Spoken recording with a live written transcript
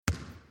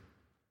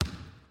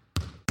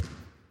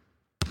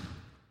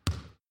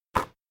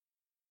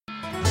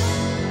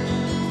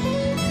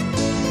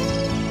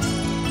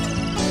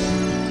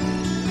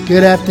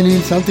Good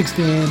afternoon, Celtics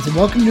fans, and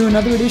welcome to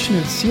another edition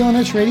of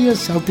CLNS Radio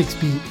Celtics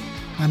Beat.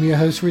 I'm your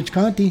host, Rich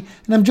Conti,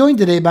 and I'm joined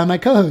today by my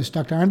co-host,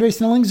 Dr. Andre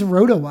Snellings of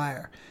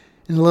RotoWire.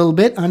 In a little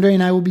bit, Andre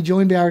and I will be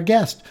joined by our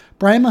guest,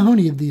 Brian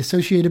Mahoney of the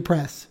Associated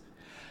Press.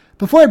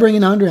 Before I bring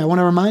in Andre, I want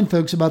to remind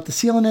folks about the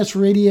CLNS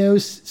Radio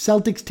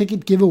Celtics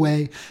ticket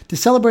giveaway to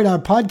celebrate our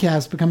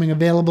podcast becoming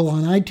available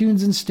on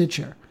iTunes and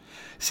Stitcher.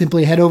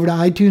 Simply head over to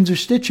iTunes or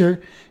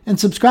Stitcher and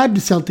subscribe to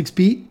Celtics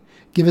Beat.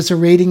 Give us a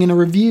rating and a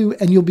review,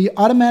 and you'll be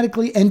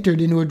automatically entered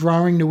into a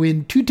drawing to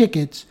win 2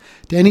 tickets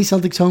to any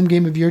Celtics home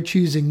game of your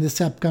choosing this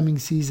upcoming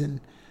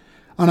season.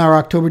 On our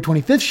October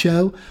 25th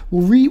show,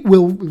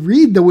 we'll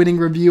read the winning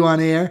review on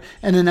air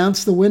and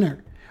announce the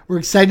winner. We're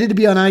excited to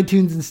be on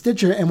iTunes and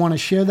Stitcher and want to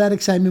share that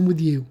excitement with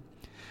you.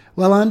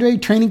 Well, Andre,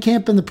 training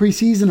camp and the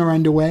preseason are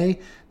underway.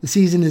 The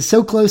season is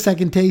so close I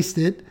can taste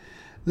it.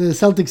 The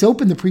Celtics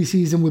opened the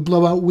preseason with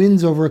blowout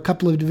wins over a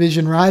couple of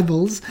division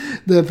rivals,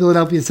 the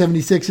Philadelphia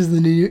 76ers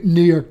and the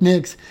New York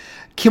Knicks.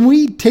 Can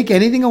we take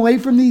anything away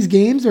from these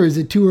games, or is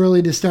it too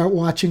early to start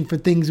watching for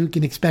things we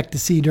can expect to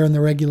see during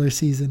the regular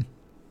season?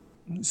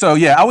 So,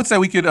 yeah, I would say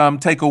we could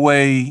take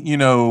away,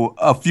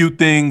 a few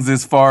things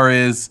as far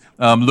as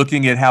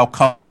looking at how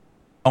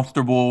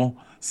comfortable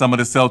some of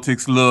the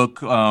Celtics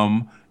look,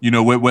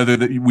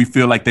 whether we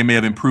feel like they may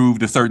have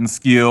improved a certain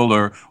skill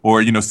or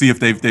see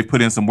if they've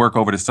put in some work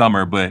over the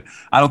summer. But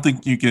I don't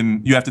think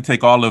you have to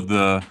take all of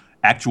the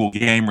actual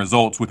game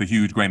results with a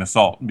huge grain of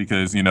salt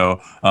because, it's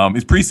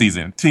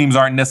preseason. Teams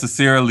aren't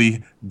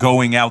necessarily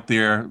going out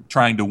there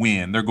trying to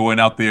win. They're going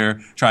out there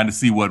trying to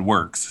see what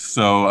works.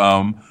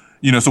 So,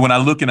 so when I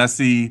look and I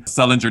see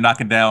Sullinger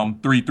knocking down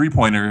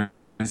three-pointers,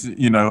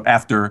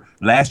 after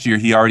last year,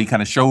 he already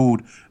kind of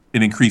showed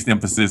an increased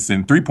emphasis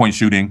in three-point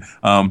shooting.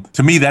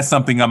 To me, that's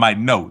something I might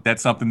note.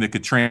 That's something that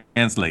could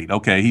translate.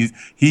 Okay,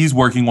 he's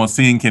working on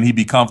seeing can he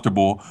be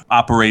comfortable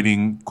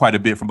operating quite a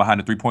bit from behind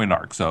the three-point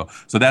arc. So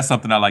that's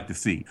something I like to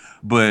see.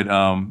 But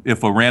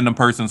if a random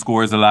person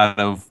scores a lot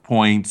of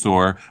points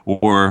or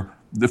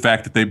the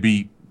fact that they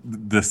beat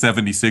the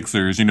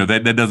 76ers,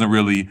 that doesn't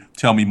really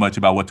tell me much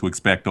about what to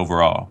expect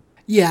overall.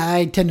 Yeah,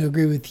 I tend to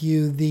agree with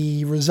you.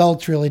 The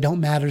results really don't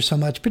matter so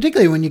much,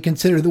 particularly when you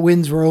consider the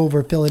wins were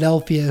over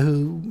Philadelphia,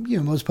 who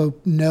most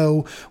folks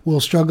know will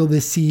struggle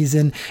this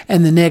season,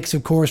 and the Knicks,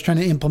 of course, trying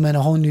to implement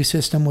a whole new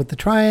system with the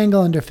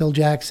triangle under Phil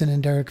Jackson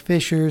and Derek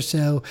Fisher.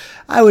 So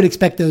I would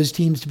expect those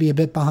teams to be a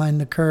bit behind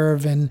the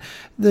curve. And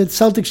the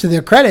Celtics, to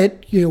their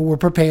credit, were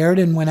prepared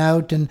and went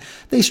out, and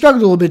they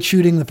struggled a little bit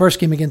shooting the first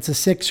game against the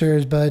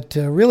Sixers, but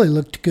really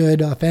looked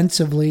good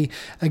offensively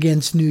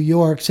against New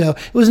York. So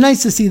it was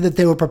nice to see that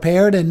they were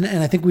prepared. And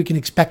I think we can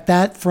expect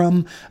that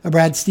from a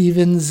Brad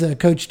Stevens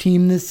coach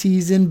team this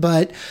season.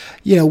 But,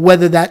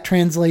 whether that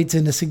translates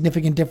into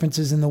significant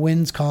differences in the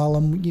wins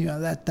column,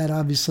 that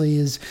obviously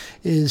is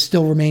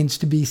still remains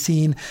to be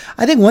seen.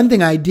 I think one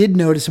thing I did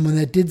notice and one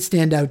that did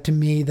stand out to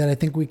me that I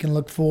think we can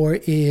look for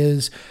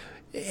is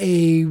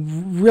a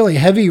really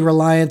heavy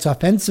reliance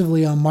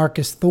offensively on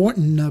Marcus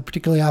Thornton,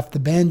 particularly off the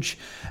bench,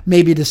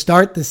 maybe to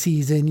start the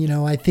season.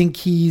 I think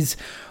he's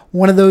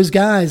one of those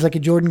guys like a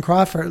Jordan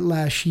Crawford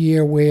last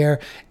year where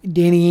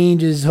Danny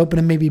Ainge is hoping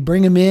to maybe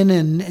bring him in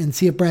and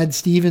see if Brad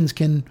Stevens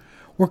can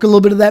work a little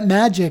bit of that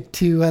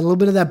magic a little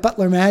bit of that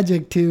Butler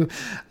magic to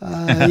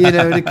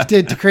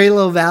create a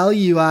little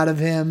value out of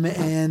him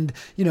and,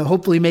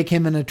 hopefully make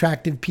him an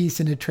attractive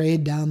piece in a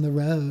trade down the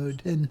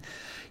road. And,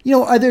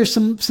 are there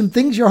some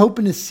things you're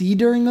hoping to see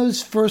during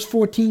those first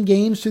 14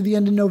 games through the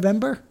end of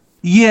November?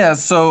 Yeah.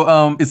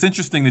 So it's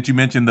interesting that you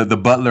mentioned the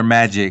Butler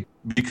magic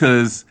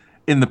because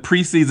in the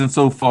preseason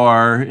so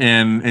far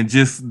and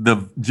just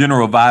the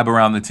general vibe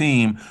around the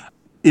team,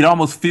 it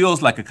almost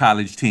feels like a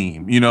college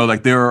team.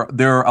 Like there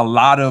are a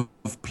lot of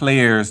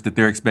players that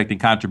they're expecting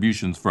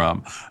contributions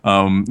from,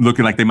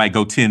 looking like they might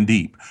go 10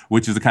 deep,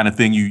 which is the kind of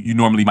thing you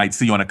normally might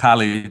see on a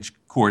college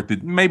court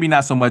that maybe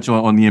not so much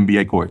on the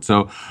NBA court.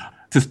 So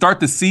to start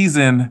the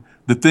season,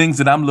 the things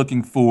that I'm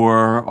looking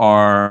for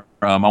are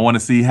I want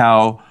to see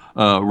how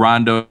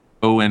Rondo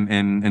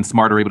and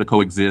Smart are able to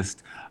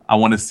coexist. I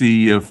want to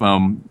see if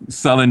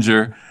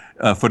Sullinger,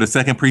 for the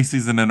second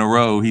preseason in a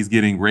row, he's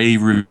getting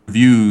rave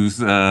reviews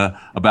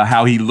about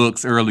how he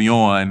looks early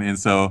on. And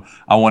so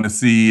I want to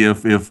see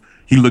if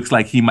he looks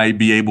like he might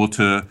be able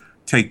to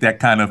take that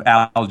kind of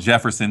Al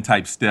Jefferson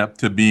type step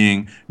to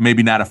being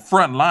maybe not a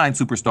frontline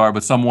superstar,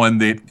 but someone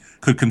that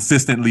could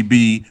consistently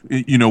be,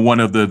 one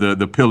of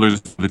the pillars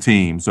of the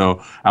team.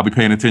 So I'll be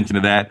paying attention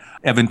to that.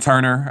 Evan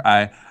Turner,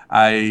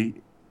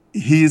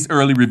 his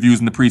early reviews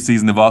in the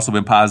preseason have also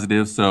been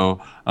positive,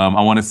 so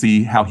I want to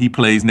see how he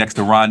plays next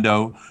to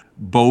Rondo.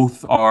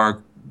 Both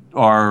are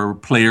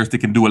players that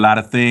can do a lot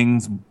of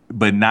things,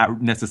 but not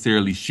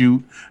necessarily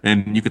shoot,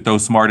 and you could throw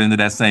Smart into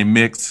that same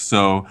mix.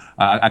 So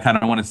I kind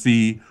of want to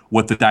see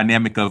what the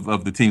dynamic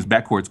of the team's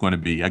backcourt is going to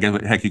be. I guess,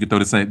 heck, you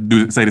could say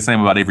the same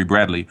about Avery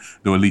Bradley,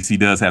 though at least he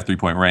does have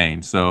three-point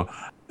range. So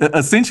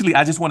essentially,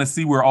 I just want to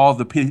see where all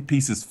the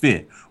pieces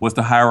fit. What's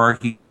the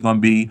hierarchy going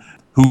to be?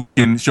 Who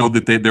can show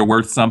that they're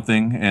worth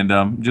something, and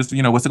just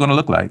what's it going to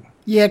look like?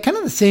 Yeah, kind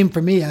of the same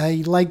for me.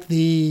 I like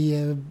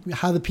the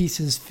how the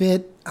pieces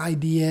fit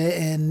idea,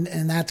 and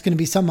that's going to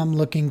be something I'm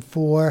looking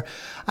for.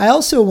 I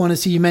also want to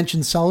see, you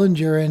mentioned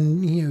Sullinger,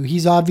 and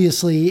he's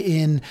obviously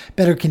in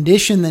better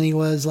condition than he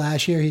was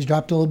last year. He's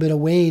dropped a little bit of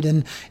weight,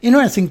 and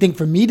interesting thing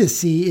for me to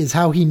see is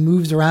how he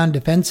moves around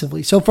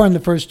defensively. So far in the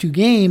first two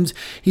games,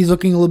 he's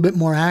looking a little bit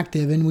more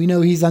active, and we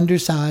know he's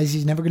undersized.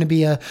 He's never going to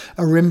be a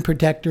rim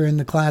protector in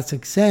the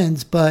classic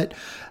sense, but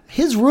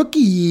his rookie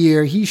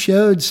year, he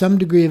showed some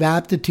degree of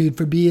aptitude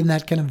for being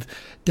that kind of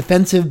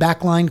defensive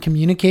backline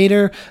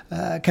communicator,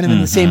 kind of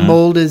in the same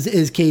mold as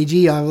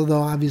KG,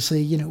 although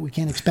obviously, we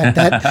can't expect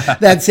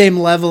that same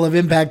level of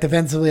impact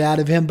defensively out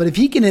of him. But if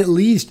he can at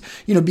least,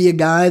 be a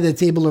guy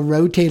that's able to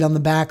rotate on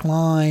the back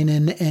line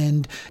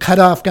and cut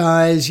off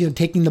guys,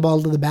 taking the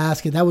ball to the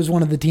basket, that was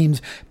one of the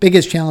team's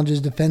biggest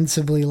challenges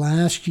defensively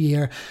last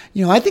year.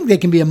 I think they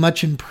can be a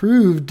much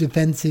improved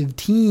defensive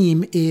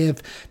team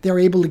if they're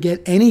able to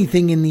get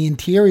anything in the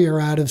interior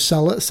out of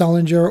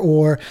Sullinger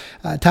or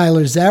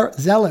Tyler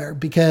Zeller,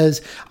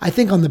 because I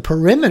think on the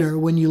perimeter,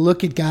 when you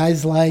look at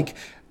guys like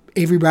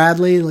Avery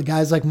Bradley,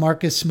 guys like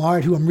Marcus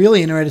Smart, who I'm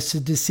really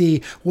interested to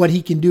see what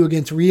he can do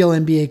against real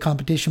NBA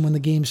competition when the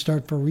games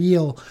start for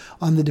real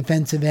on the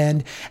defensive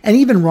end. And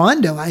even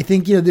Rondo, I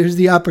think, there's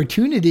the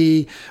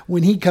opportunity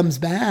when he comes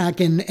back,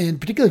 and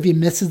particularly if he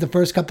misses the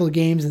first couple of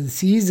games of the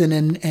season,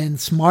 and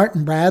Smart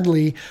and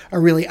Bradley are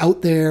really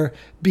out there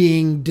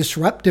being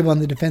disruptive on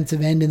the defensive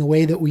end in the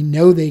way that we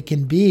know they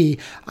can be.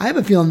 I have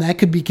a feeling that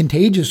could be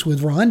contagious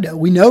with Rondo.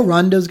 We know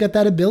Rondo's got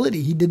that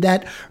ability. He did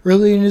that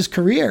early in his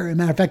career. As a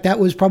matter of fact, that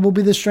was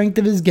probably the strength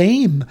of his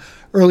game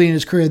early in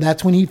his career.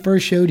 That's when he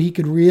first showed he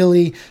could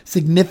really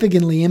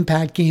significantly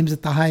impact games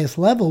at the highest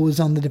level, was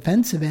on the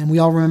defensive end. We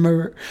all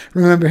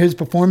remember his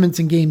performance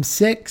in Game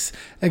 6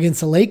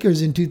 against the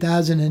Lakers in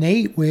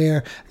 2008,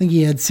 where I think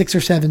he had 6 or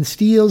 7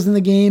 steals in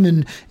the game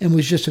and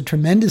was just a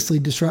tremendously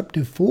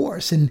disruptive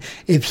force. And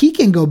if he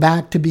can go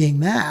back to being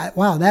that,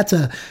 wow, that's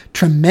a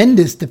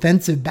tremendous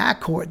defensive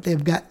backcourt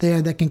they've got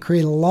there that can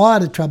create a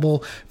lot of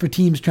trouble for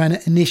teams trying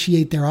to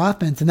initiate their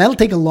offense. And that'll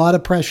take a lot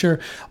of pressure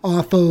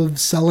off of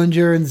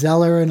Sullinger and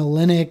Zeller and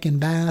Olynyk and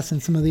Bass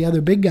and some of the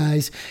other big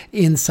guys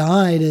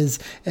inside as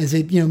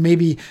it,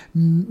 maybe,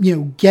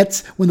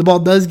 gets, when the ball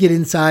does get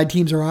inside,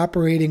 teams are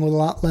operating with a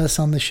lot less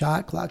on the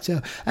shot clock.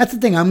 So that's the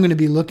thing I'm going to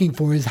be looking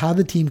for, is how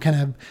the team kind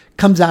of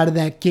comes out of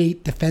that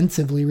gate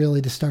defensively,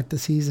 really, to start the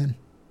season.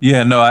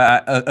 Yeah, no,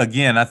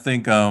 I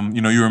think,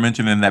 you were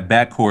mentioning that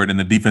backcourt and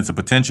the defensive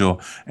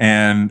potential.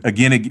 And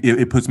again,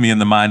 it puts me in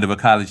the mind of a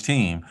college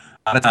team.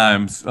 A lot of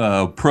times,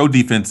 pro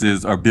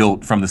defenses are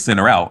built from the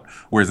center out,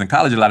 whereas in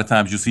college, a lot of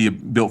times you see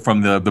it built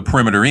from the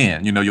perimeter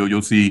in.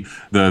 You'll see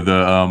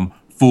the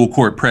full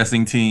court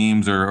pressing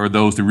teams or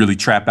those that really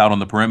trap out on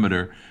the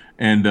perimeter.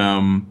 And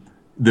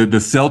the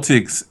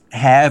Celtics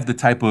have the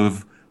type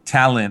of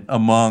talent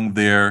among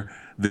their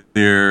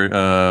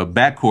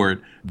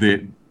backcourt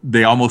that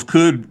they almost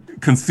could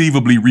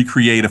conceivably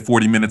recreate a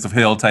 40 minutes of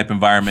hell type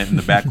environment in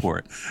the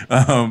backcourt,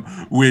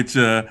 which,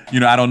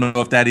 I don't know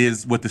if that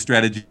is what the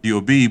strategy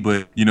will be,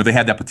 but, they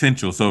have that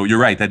potential. So you're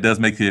right. That does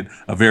make it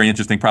a very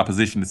interesting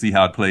proposition to see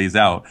how it plays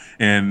out.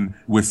 And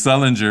with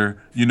Sullinger,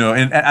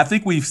 and I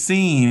think we've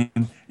seen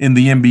in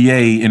the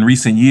NBA in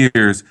recent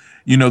years,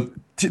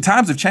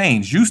 times have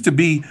changed. Used to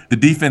be the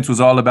defense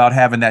was all about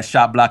having that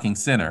shot blocking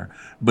center.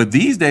 But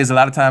these days, a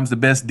lot of times the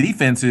best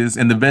defenses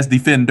and the best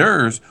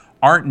defenders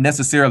aren't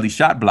necessarily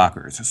shot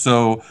blockers.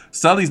 So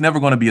Sully's never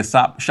going to be a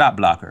shot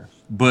blocker.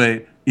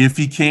 But if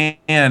he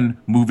can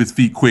move his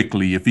feet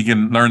quickly, if he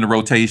can learn the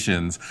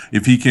rotations,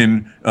 if he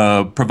can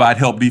provide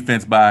help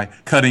defense by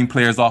cutting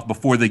players off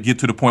before they get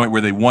to the point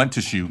where they want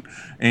to shoot,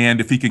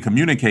 and if he can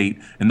communicate,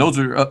 and those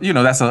are,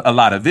 that's a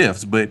lot of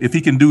ifs, but if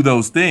he can do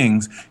those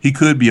things, he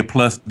could be a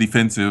plus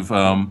defensive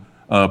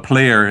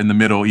player in the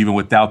middle, even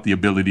without the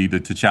ability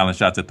to challenge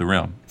shots at the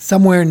rim.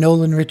 Somewhere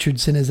Nolan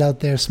Richardson is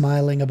out there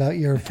smiling about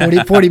your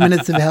 40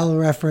 minutes of hell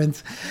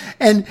reference.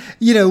 And,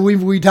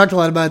 we talked a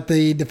lot about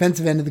the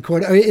defensive end of the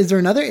court. Is there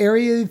another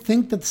area you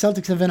think that the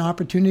Celtics have an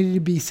opportunity to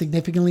be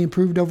significantly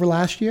improved over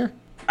last year?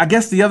 I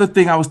guess the other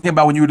thing I was thinking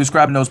about when you were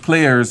describing those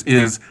players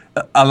is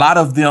a lot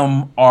of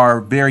them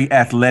are very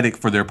athletic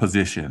for their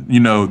position.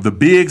 The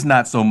bigs,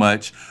 not so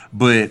much,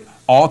 but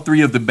all three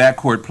of the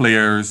backcourt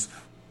players,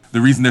 the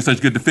reason they're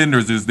such good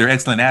defenders is they're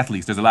excellent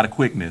athletes. There's a lot of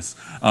quickness.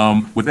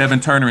 With Evan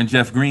Turner and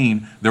Jeff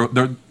Green,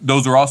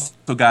 those are also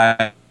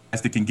guys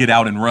that can get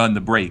out and run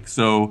the break.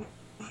 So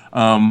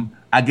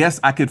I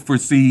guess I could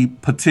foresee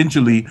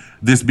potentially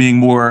this being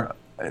more,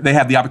 they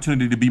have the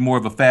opportunity to be more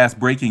of a fast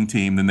breaking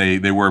team than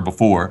they were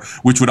before,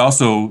 which would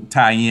also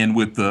tie in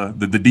with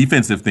the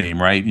defensive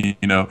theme, right?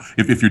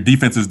 If your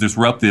defense is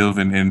disruptive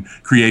and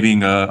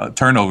creating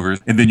turnovers,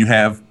 and then you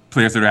have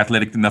players that are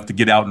athletic enough to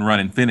get out and run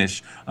and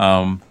finish,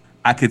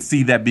 I could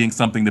see that being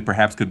something that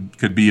perhaps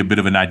could be a bit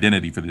of an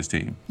identity for this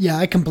team. Yeah,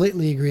 I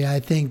completely agree. I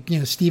think,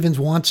 Stevens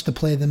wants them to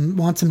play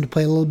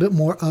a little bit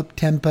more up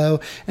tempo.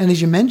 And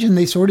as you mentioned,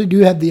 they sort of do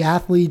have the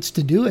athletes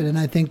to do it. And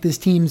I think this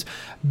team's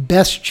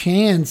best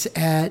chance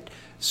at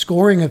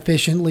scoring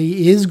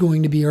efficiently is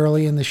going to be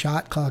early in the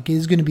shot clock,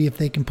 is going to be if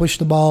they can push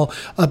the ball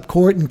up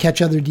court and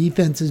catch other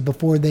defenses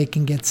before they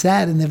can get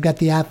set, and they've got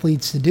the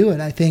athletes to do it.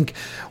 I think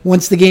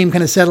once the game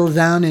kind of settles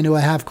down into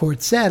a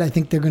half-court set, I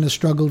think they're going to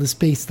struggle to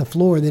space the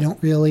floor. They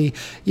don't really,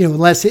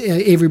 unless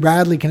Avery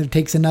Bradley kind of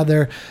takes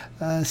another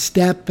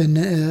step and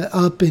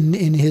up in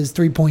his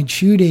three-point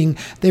shooting,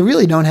 they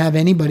really don't have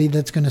anybody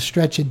that's going to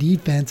stretch a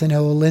defense. I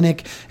know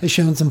Olynyk has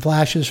shown some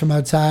flashes from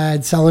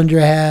outside.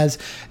 Sullinger has.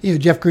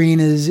 Jeff Green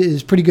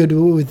is pretty good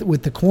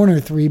with the corner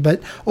three,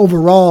 but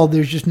overall,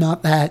 there's just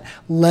not that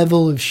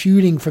level of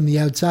shooting from the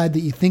outside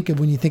that you think of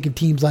when you think of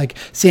teams like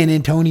San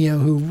Antonio,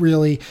 who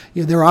really,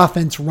 their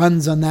offense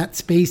runs on that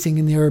spacing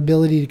and their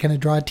ability to kind of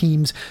draw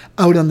teams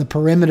out on the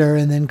perimeter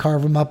and then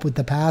carve them up with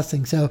the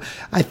passing. So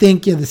I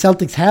think the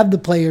Celtics have the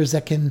players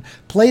that can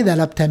play that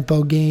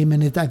up-tempo game,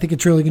 and I think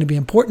it's really going to be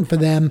important for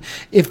them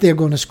if they're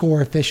going to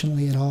score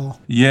efficiently at all.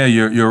 Yeah,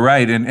 you're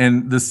right.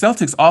 And the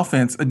Celtics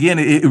offense, again,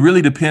 it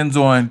really depends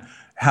on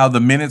how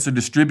the minutes are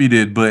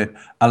distributed, but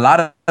a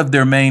lot of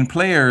their main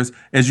players,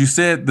 as you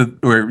said,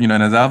 and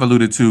as I've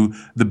alluded to,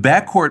 the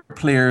backcourt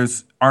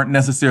players aren't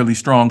necessarily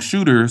strong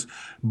shooters,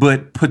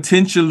 but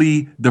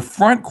potentially the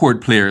front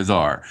court players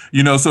are.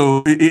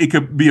 So it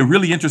could be a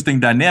really interesting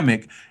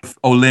dynamic if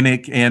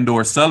Olynyk and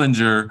or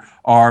Sullinger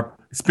are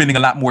spending a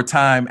lot more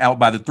time out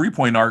by the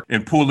three-point arc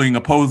and pulling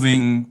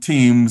opposing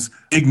teams'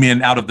 big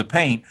men out of the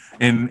paint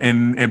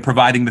and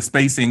providing the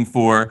spacing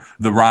for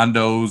the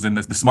Rondos and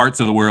the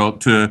Smarts of the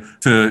world to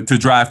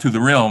drive to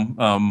the rim,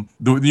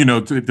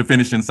 to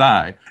finish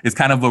inside. It's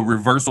kind of a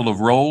reversal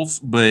of roles,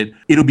 but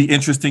it'll be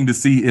interesting to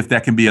see if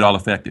that can be at all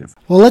effective.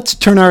 Well, let's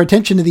turn our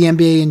attention to the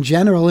NBA in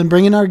general and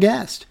bring in our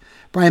guest.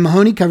 Brian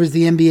Mahoney covers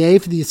the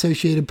NBA for the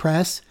Associated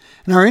Press,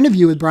 and our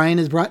interview with Brian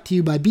is brought to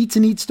you by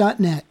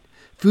BeatsandEats.net.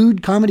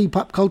 Food, comedy,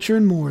 pop culture,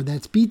 and more.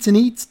 That's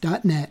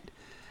beatsandeats.net.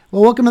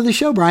 Well, welcome to the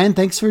show, Brian.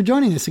 Thanks for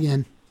joining us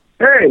again.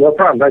 Hey, no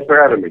problem. Thanks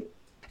for having me.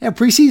 Yeah,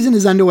 preseason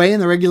is underway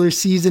and the regular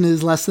season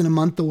is less than a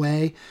month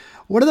away.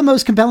 What are the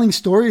most compelling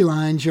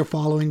storylines you're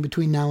following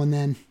between now and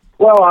then?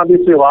 Well,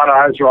 obviously a lot of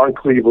eyes are on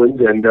Cleveland,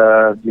 and,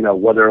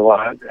 whether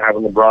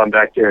having LeBron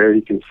back there,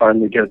 you can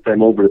finally get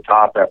them over the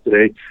top after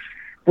they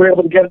were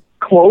able to get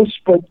close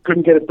but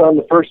couldn't get it done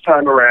the first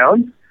time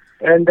around.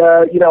 And,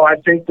 I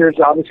think there's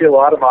obviously a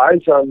lot of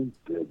eyes on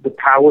the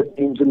power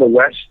teams in the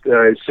West.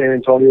 Is San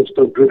Antonio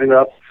still good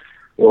enough?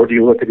 Or do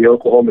you look at the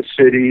Oklahoma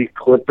City,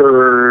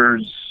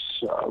 Clippers,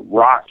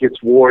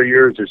 Rockets,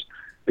 Warriors?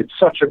 It's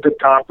such a good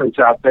conference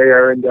out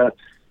there. And,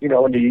 in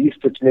the East,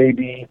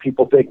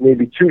 people think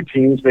maybe two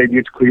teams. Maybe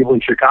it's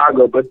Cleveland,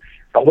 Chicago. But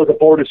I'm looking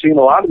forward to seeing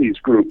a lot of these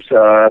groups.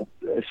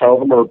 Some of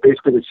them are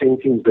basically the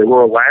same teams they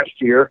were last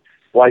year,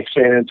 like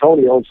San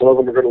Antonio. And some of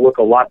them are going to look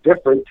a lot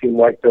different. Team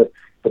like the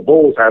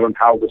Bulls having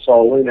Pau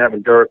Gasol in,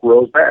 having Derrick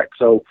Rose back.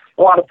 So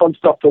a lot of fun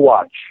stuff to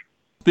watch.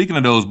 Speaking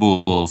of those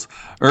Bulls,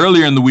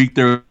 earlier in the week,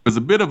 there was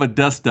a bit of a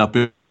dust-up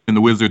in the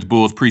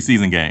Wizards-Bulls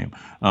preseason game.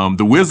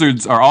 The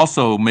Wizards are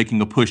also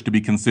making a push to be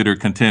considered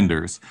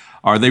contenders.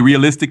 Are they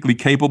realistically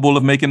capable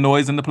of making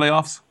noise in the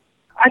playoffs?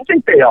 I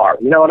think they are.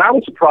 And I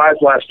was surprised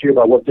last year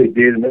by what they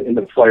did in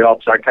the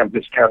playoffs. I kind of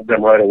discounted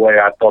them right away.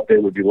 I thought they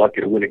would be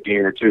lucky to win a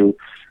game or two.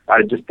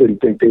 I just didn't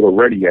think they were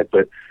ready yet.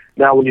 But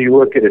now when you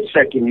look at a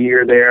second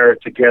year there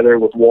together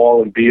with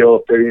Wall and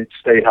Beal, if they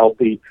stay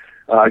healthy,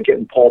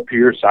 getting Paul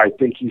Pierce, I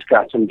think he's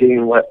got some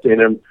game left in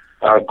him.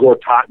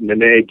 Gortat and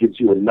Nene gives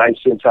you a nice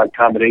inside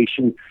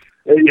combination.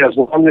 And, as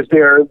long as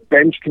their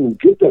bench can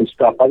give them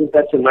stuff, I think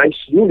that's a nice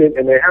unit,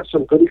 and they have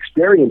some good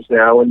experience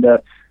now. And,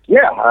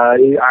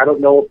 I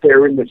don't know if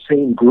they're in the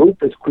same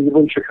group as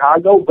Cleveland,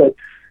 Chicago, but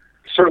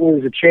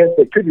certainly there's a chance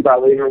they could be by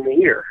later in the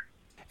year.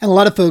 And a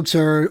lot of folks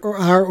are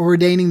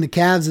ordaining the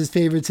Cavs as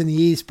favorites in the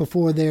East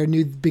before their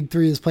new Big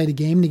Three has played a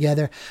game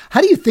together.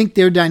 How do you think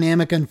their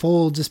dynamic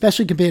unfolds,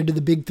 especially compared to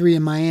the Big Three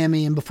in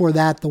Miami, and before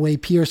that, the way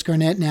Pierce,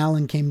 Garnett, and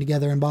Allen came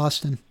together in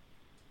Boston?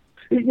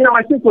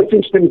 I think what's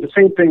interesting is the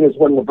same thing as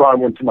when LeBron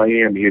went to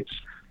Miami. It's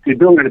the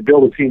ability to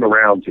build a team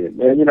around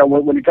him. And,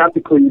 when he got to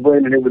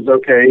Cleveland and it was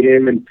okay,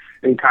 him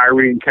and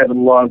Kyrie and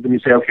Kevin Love, then you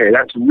say, okay,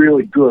 that's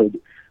really good,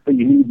 but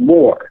you need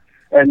more.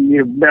 And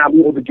now be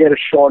able to get a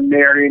Sean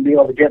Marion, be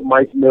able to get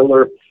Mike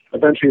Miller,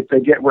 eventually if they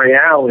get Ray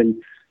Allen,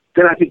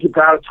 then I think you've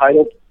got a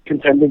title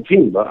contending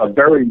team, a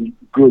very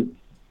good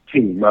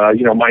team.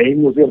 Miami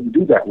was able to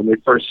do that when they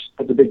first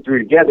put the Big Three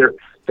together.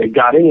 They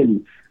got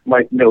in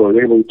Mike Miller, they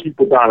were able to keep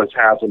Udonis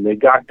Haslem, they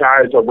got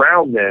guys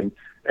around them,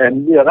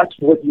 and that's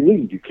what you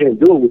need. You can't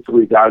do it with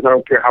three guys. I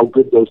don't care how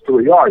good those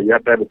three are. You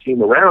have to have a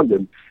team around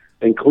them,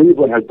 and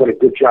Cleveland has done a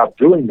good job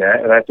doing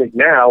that. And I think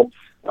now.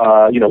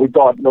 We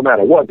thought no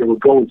matter what, they were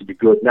going to be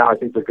good. Now I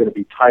think they're going to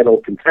be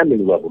title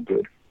contending level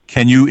good.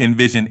 Can you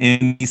envision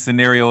any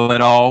scenario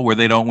at all where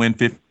they don't win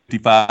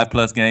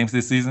 55-plus games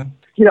this season?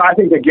 I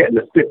think they get in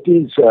the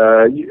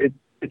 50s.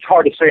 It's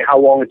hard to say how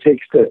long it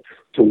takes to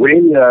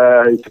win,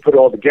 to put it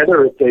all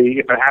together. If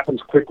it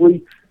happens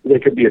quickly, they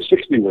could be a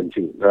 60-win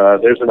team.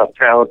 There's enough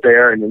talent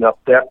there and enough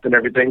depth and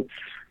everything.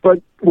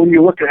 But when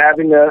you look at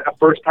having a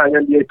first-time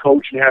NBA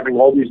coach and having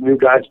all these new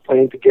guys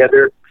playing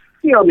together,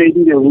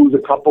 maybe they lose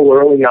a couple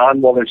early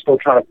on while they're still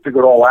trying to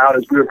figure it all out.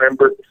 As we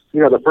remember,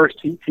 the first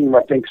Heat team,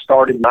 I think,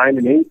 started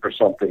 9-8 or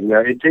something.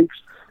 It takes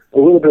a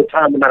little bit of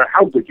time no matter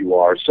how good you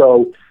are.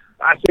 So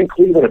I think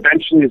Cleveland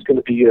eventually is going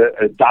to be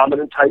a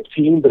dominant type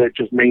team, but it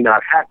just may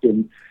not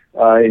happen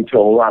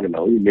until, I don't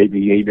know, maybe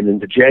even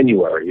into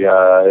January.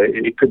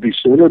 It could be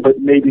sooner, but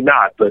maybe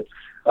not. But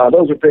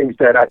those are things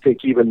that I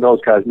think even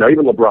those guys know.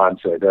 Even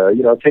LeBron said,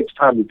 it takes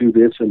time to do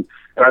this, and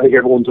I think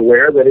everyone's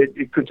aware that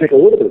it could take a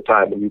little bit of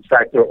time. And in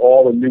fact, they're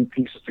all the new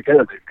pieces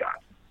together they've got.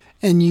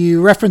 And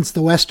you referenced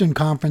the Western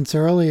Conference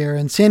earlier,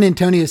 and San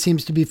Antonio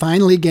seems to be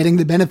finally getting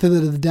the benefit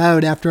of the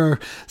doubt after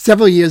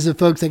several years of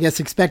folks, I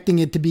guess, expecting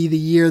it to be the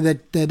year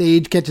that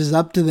age catches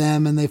up to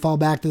them and they fall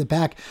back to the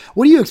pack.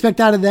 What do you expect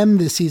out of them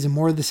this season?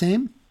 More of the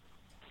same?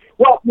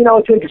 Well,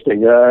 it's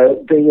interesting.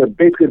 They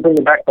basically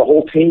bringing back the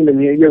whole team,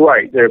 and you're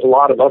right. There's a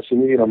lot of us,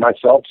 and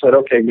myself said,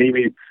 okay,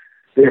 maybe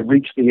they've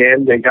reached the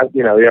end. They got,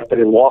 after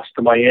they lost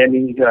to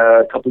Miami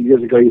a couple of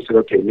years ago, you said,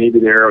 okay, maybe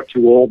they're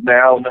too old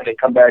now, and then they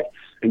come back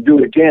and do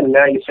it again, and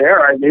now you say, all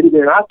right, maybe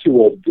they're not too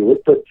old to do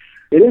it, but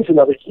it is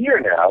another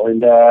year now,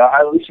 and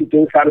obviously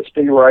things got to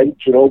stay right.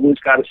 Ginobili's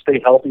got to stay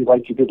healthy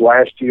like he did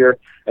last year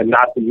and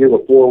not the year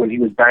before when he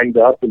was banged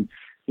up, and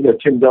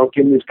Tim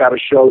Duncan has got to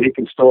show he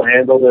can still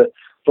handle the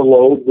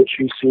load, which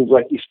he seems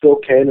like he still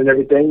can and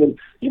everything, and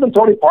even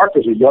Tony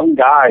Parker's a young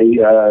guy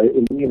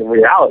in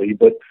reality,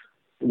 but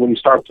when you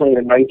start playing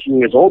at 19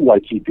 years old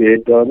like he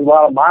did, there's a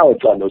lot of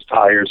mileage on those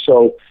tires,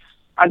 so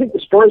I think the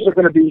Spurs are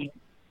going to be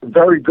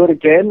very good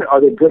again.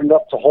 Are they good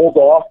enough to hold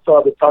off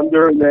the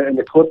Thunder and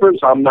the Clippers?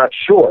 I'm not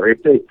sure.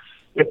 If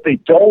they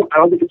don't, I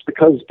don't think it's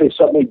because they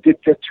suddenly did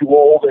get too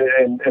old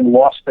and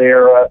lost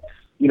their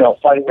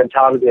fighting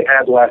mentality they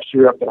had last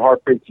year after the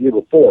heartbreak the year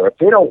before. If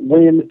they don't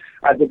win,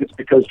 I think it's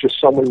because just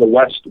someone in the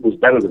West was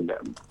better than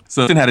them.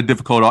 So they had a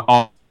difficult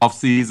off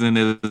season.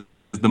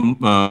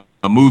 The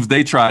moves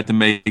they tried to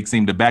make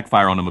seemed to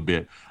backfire on them a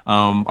bit.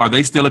 Are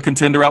they still a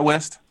contender out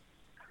West?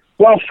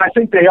 Well, I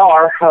think they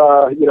are.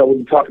 When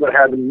you talk about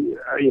having,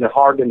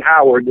 Harden and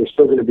Howard, they're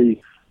still going to be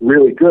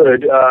really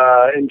good.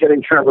 And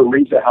getting Trevor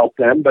Ariza helped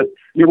them. But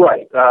you're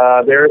right.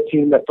 They're a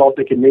team that thought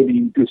they could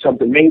maybe do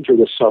something major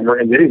this summer,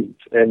 and they didn't.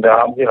 And,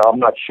 I'm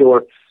not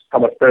sure how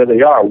much better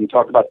they are. When you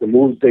talk about the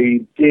moves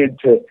they did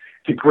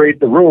to create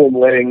the room,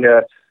 letting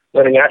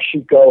Ashley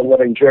go and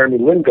letting Jeremy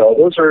Lin go,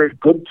 those are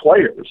good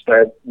players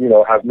that,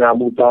 have now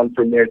moved on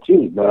from their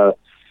team.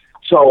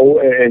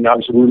 And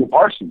obviously Ruben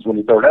Parsons when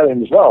you throw that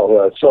in as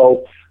well.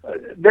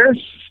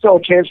 There's still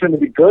a chance for them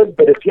to be good,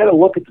 but if you had to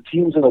look at the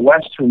teams in the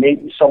West who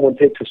maybe someone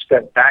takes a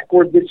step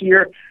backward this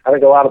year, I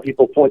think a lot of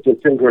people point their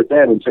finger at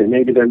them and say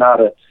maybe they're not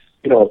a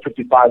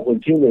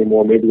 55-win team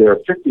anymore. Maybe they're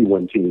a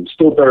 50-win team.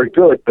 Still very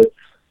good, but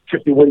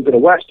 50 wins in the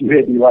West, you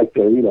may be like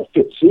the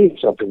fifth seed,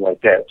 something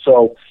like that.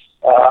 So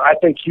I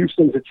think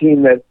Houston's a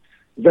team that's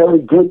very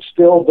good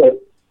still,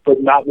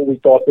 but not what we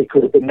thought they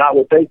could have been, not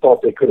what they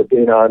thought they could have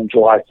been on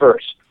July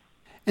 1st.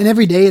 And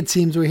every day it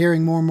seems we're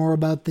hearing more and more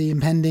about the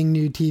impending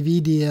new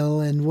TV deal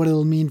and what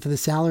it'll mean for the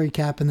salary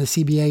cap and the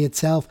CBA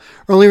itself.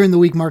 Earlier in the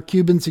week, Mark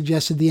Cuban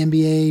suggested the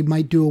NBA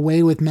might do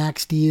away with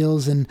max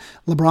deals, and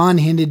LeBron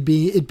hinted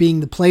it being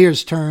the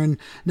players' turn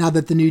now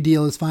that the new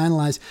deal is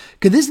finalized.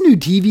 Could this new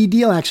TV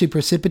deal actually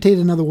precipitate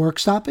another work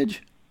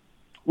stoppage?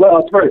 Well,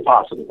 it's very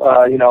possible.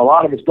 A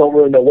lot of us don't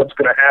really know what's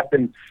going to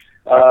happen,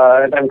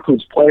 and that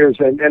includes players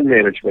and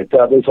management.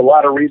 There's a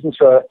lot of reasons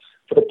for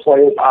the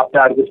players opt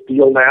out of this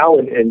deal now,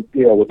 and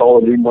with all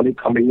the new money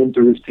coming in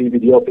through this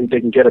TV deal, I think they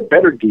can get a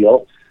better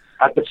deal.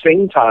 At the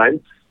same time,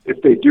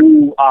 if they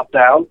do opt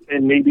out,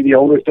 and maybe the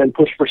owners then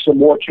push for some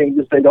more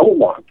changes they don't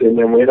want, and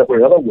then we end up with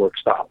another work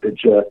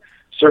stoppage.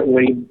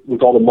 Certainly,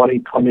 with all the money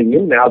coming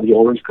in now, the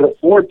owners could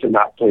afford to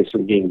not play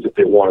some games if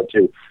they wanted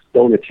to.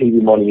 Knowing the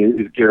TV money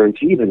is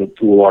guaranteed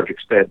to a large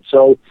extent.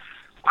 So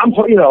I'm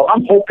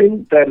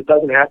hoping that it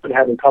doesn't happen.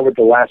 Having covered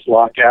the last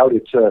lockout,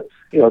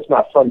 it's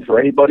not fun for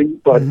anybody,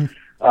 but. Mm-hmm.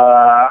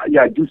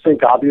 I do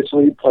think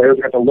obviously players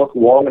have to look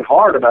long and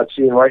hard about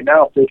seeing right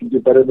now if they can do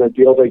better than the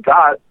deal they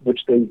got,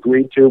 which they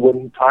agreed to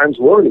when times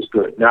weren't as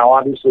good. Now,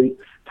 obviously,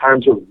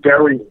 times are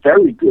very,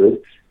 very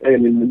good,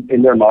 and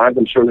in their minds,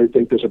 I'm sure they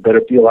think there's a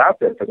better deal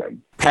out there for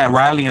them. Pat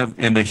Riley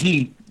and the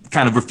Heat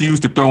kind of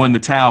refused to throw in the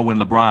towel when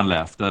LeBron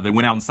left. They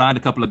went out and signed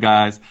a couple of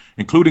guys,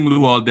 including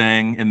Luol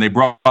Deng, and they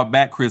brought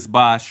back Chris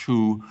Bosh,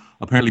 who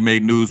apparently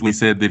made news when he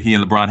said that he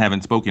and LeBron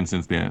haven't spoken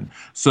since then.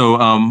 So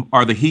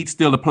are the Heat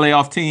still a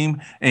playoff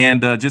team,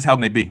 and just how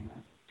can they be?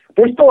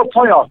 They're still a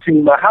playoff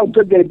team. How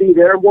good they be?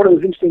 They're one of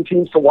those interesting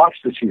teams to watch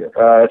this year.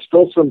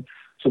 Still some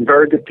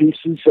very good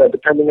pieces,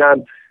 depending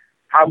on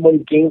how many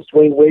games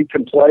Dwayne Wade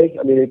can play.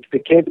 I mean, they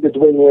can't be the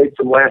Dwayne Wade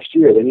from last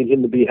year. They need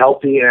him to be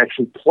healthy and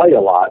actually play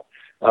a lot,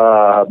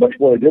 much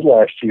more than he did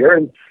last year.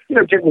 And,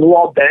 getting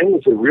Luol Deng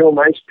was a real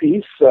nice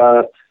piece.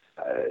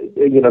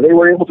 They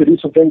were able to do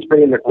some things,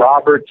 bringing Nick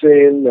Roberts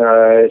in,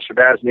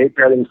 Shabazz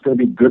Napier. I think it's going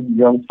to be good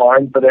young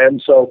find for them.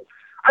 So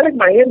I think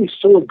Miami's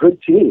still a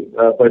good team,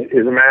 but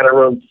it's a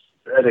matter of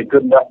are they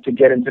good enough to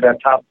get into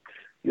that top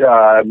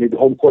maybe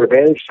home court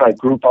advantage type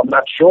group. I'm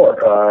not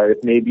sure.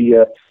 If maybe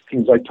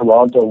teams like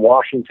Toronto and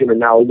Washington are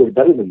now a little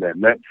better than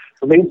them. That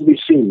remains to be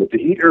seen. But the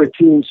Heat are a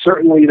team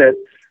certainly that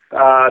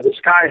the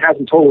sky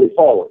hasn't totally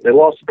fallen. They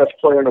lost the best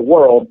player in the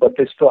world, but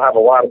they still have a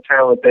lot of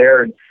talent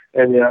there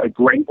and a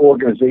great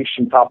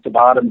organization top to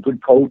bottom,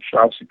 good coach,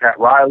 obviously Pat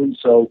Riley.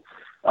 So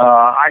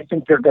I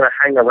think they're going to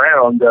hang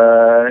around,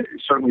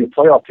 certainly a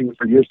playoff team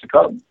for years to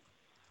come.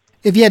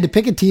 If you had to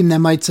pick a team that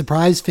might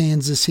surprise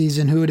fans this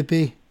season, who would it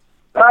be?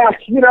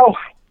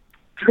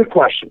 Good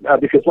question.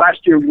 Because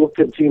last year we looked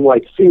at a team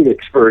like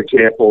Phoenix, for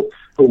example,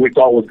 who we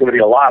thought was going to be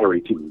a lottery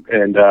team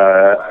and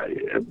a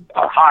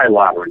high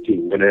lottery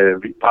team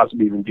and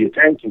possibly even be a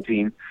tanking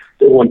team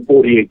that won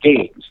 48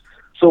 games.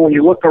 So when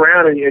you look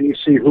around and you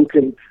see who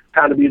can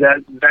kind of be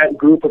that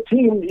group of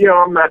team,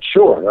 I'm not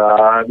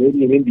sure.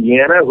 Maybe in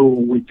Indiana,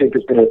 who we think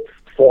is going to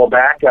fall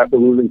back after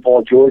losing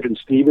Paul George and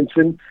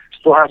Stevenson,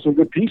 still have some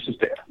good pieces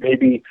there.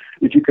 Maybe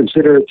if you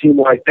consider a team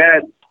like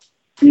that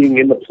being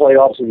in the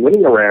playoffs and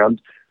winning around,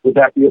 would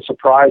that be a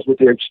surprise with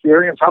their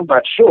experience? I'm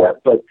not sure,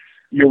 but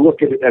you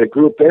look at a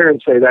group there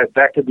and say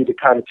that could be the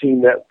kind of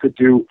team that could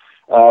do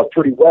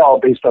pretty well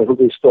based on who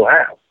they still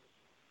have.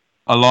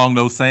 Along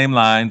those same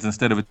lines,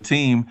 instead of a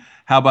team,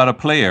 how about a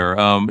player?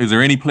 Is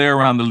there any player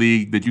around the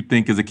league that you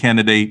think is a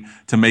candidate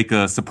to make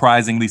a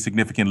surprisingly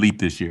significant leap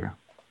this year?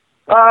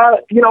 I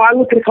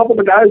look at a couple of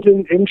the guys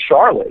in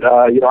Charlotte.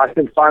 I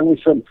think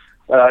finally some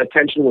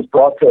attention was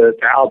brought to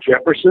Al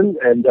Jefferson,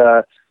 and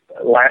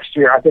last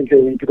year I think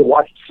you could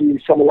see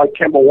someone like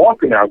Kemba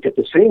Walker now get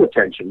the same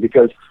attention,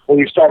 because when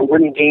you start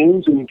winning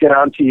games and you get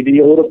on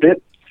TV a little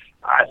bit,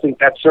 I think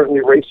that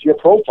certainly raised your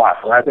profile.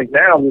 And I think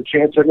now the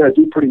chance they're going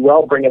to do pretty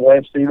well bringing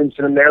Lance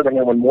Stevenson in there. They're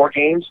going to win more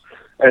games,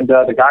 and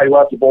the guy who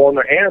has the ball in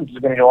their hands is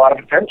going to get a lot of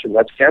attention.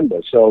 That's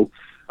Kemba. So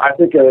I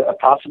think a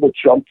possible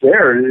jump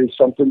there is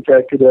something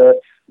that could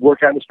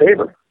work out in his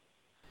favor.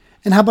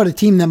 And how about a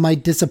team that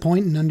might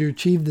disappoint and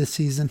underachieve this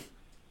season?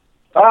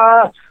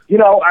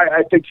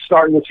 I think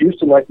starting with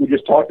Houston, like we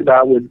just talked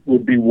about,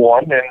 would be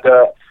one.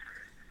 And,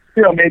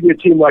 maybe a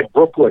team like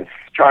Brooklyn,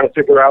 trying to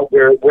figure out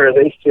where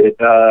they fit.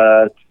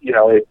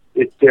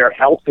 If they're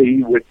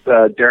healthy with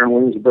Darren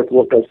Williams and Brook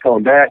Lopez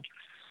coming back,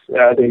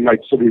 they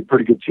might still be a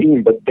pretty good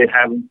team, but they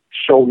haven't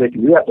shown they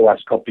can do that the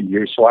last couple of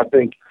years. So I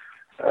think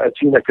a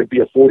team that could be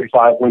a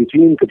 45-win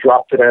team could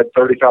drop to that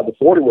 35 to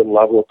 40-win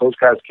level if those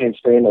guys can't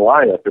stay in the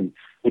lineup. And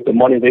with the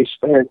money they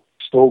spent,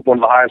 still one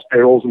of the highest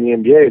payrolls in the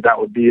NBA, that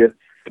would be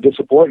a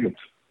disappointment.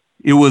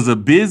 It was a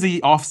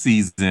busy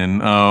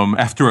offseason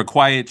after a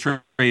quiet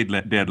trade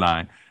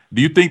deadline.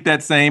 Do you think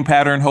that same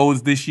pattern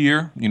holds this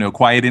year?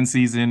 Quiet in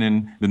season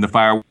and then the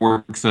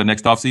fireworks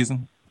next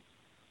offseason?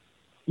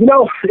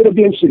 It'll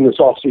be interesting this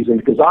offseason,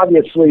 because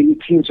obviously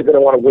teams are going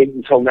to want to wait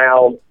until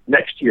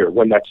next year,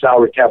 when that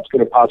salary cap is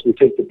going to possibly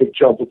take the big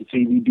jump with the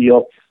TV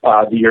deal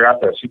the year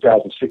after,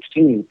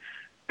 2016.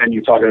 And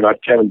you're talking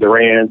about Kevin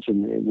Durant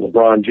and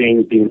LeBron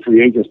James being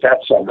free agents that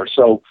summer.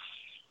 So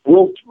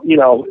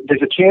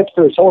there's a chance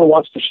for if someone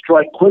wants to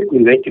strike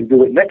quickly, they can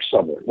do it next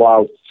summer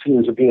while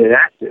teams are being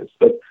inactive.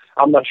 But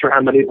I'm not sure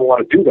how many people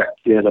want to do that.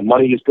 The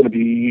money is going to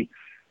be,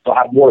 they'll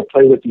have more to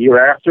play with the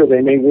year after.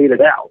 They may wait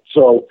it out.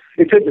 So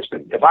it's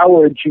interesting. If I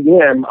were a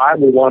GM, I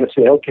would want to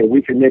say, okay,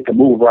 we can make a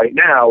move right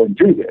now and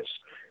do this.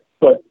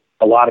 But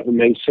a lot of them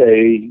may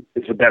say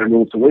it's a better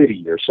move to wait a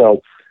year.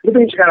 So it'll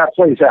be interesting how that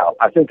plays out.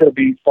 I think it'll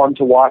be fun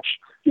to watch,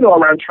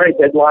 around trade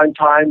deadline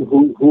time,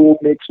 who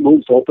makes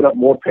moves to open up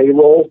more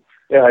payroll.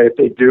 If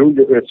they do,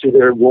 you're going to see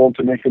they're willing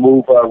to make a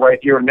move right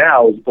here and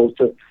now, as opposed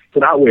to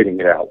not waiting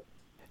it out.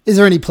 Is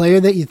there any player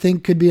that you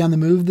think could be on the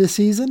move this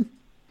season?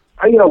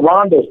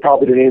 Rondo's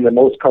probably the name that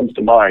most comes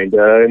to mind,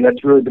 and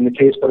that's really been the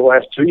case for the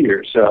last 2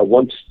 years.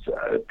 Once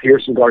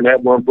Pierce and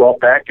Garnett weren't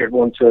brought back,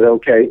 everyone said,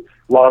 okay,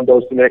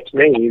 Rondo's the next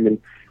name,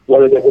 and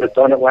whether they would have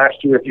done it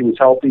last year if he was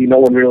healthy, no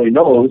one really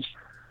knows.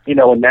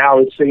 And now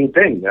it's the same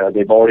thing.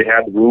 They've already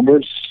had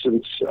rumors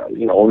since,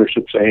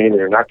 ownership saying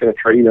they're not going to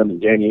trade him,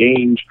 and Danny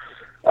Ainge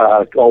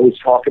always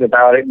talking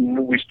about it,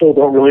 and we still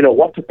don't really know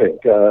what to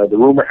think. The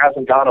rumor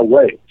hasn't gone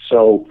away.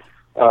 So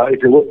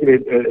if you're looking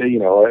at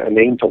a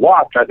name to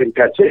watch, I think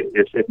that's it.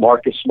 If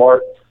Marcus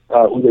Smart,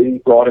 who they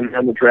brought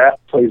in the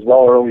draft, plays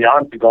well early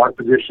on at the guard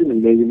position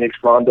and maybe makes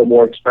Rondo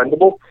more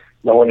expendable,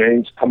 no one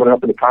ain't coming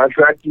up in the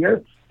contract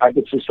year, I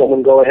could see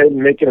someone go ahead and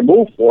making a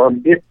move for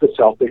him if the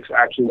Celtics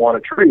actually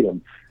want to trade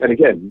him. And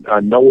again,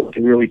 no one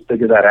can really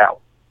figure that out.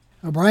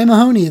 Brian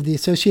Mahoney of the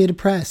Associated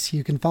Press.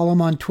 You can follow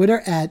him on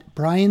Twitter at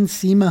Brian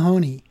C.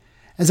 Mahoney.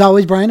 As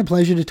always, Brian, a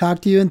pleasure to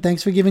talk to you, and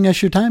thanks for giving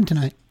us your time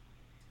tonight.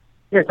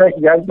 Yeah, thank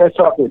you, guys. Nice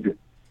talking with you.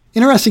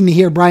 Interesting to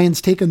hear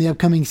Brian's take on the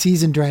upcoming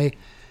season, Dre.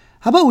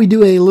 How about we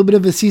do a little bit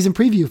of a season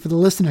preview for the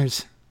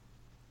listeners?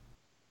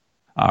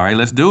 All right,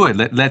 let's do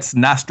it. Let's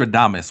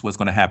Nostradamus what's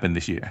going to happen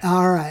this year.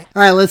 All right,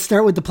 let's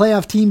start with the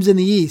playoff teams in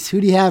the East.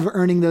 Who do you have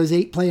earning those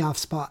 8 playoff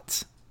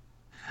spots?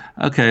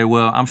 Okay,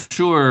 well, I'm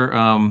sure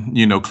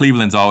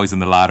Cleveland's always in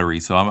the lottery,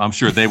 so I'm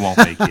sure they won't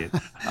make it.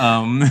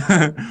 Um,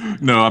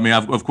 no, I mean,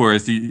 of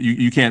course,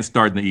 you can't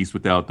start in the East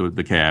without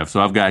the Cavs.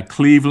 So I've got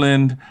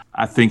Cleveland.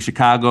 I think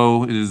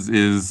Chicago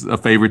is a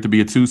favorite to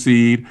be a 2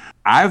 seed.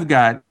 I've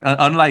got,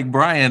 unlike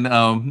Brian,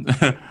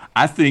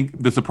 I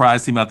think the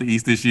surprise team out the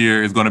East this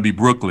year is going to be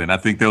Brooklyn. I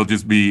think they'll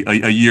just be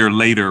a year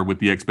later with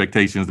the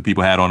expectations that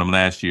people had on them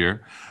last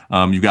year.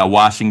 You got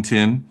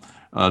Washington,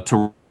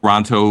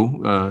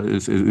 Toronto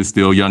is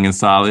still young and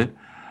solid.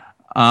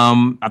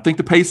 I think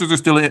the Pacers are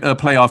still a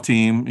playoff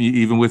team,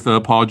 even with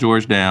Paul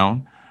George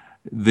down.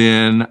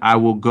 Then I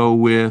will go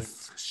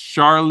with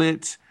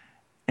Charlotte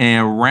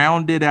and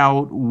round it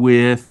out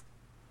with.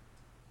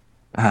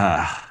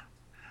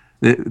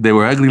 They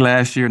were ugly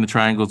last year, and the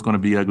triangle is going to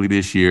be ugly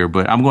this year.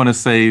 But I'm going to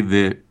say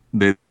that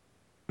the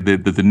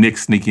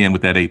Knicks sneak in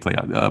with that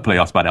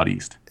playoff spot out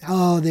east.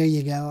 Oh, there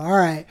you go. All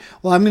right.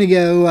 Well, I'm going to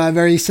go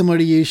very similar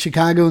to you,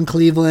 Chicago and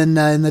Cleveland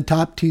in the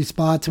top 2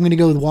 spots. I'm going to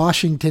go with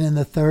Washington in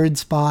the 3rd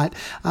spot.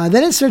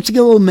 Then it starts to get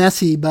a little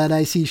messy, but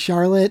I see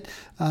Charlotte,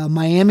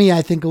 Miami,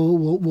 I think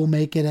will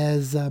make it,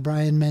 as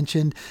Brian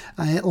mentioned.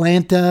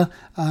 Atlanta,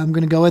 I'm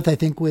going to go with, I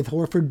think, with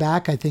Horford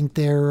back. I think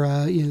they're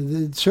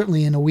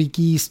certainly in a weak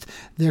East,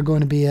 they're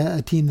going to be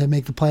a team that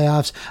make the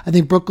playoffs. I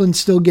think Brooklyn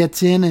still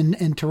gets in,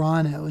 and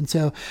Toronto. And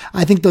so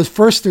I think those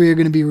first 3 are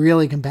going to be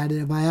really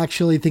competitive. I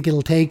actually think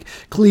it'll take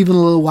Cleveland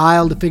a little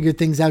while to figure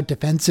things out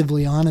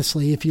defensively,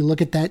 honestly. If you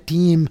look at that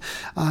team,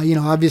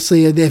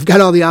 obviously they've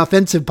got all the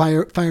offensive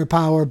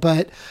firepower,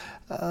 but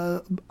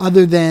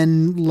other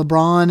than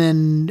LeBron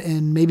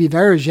and maybe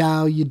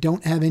Varejao, you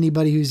don't have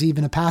anybody who's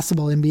even a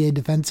passable NBA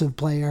defensive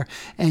player.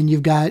 And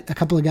you've got a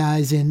couple of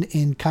guys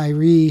in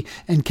Kyrie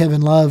and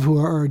Kevin Love who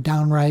are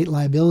downright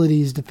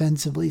liabilities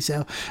defensively.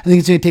 So I think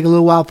it's going to take a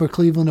little while for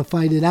Cleveland to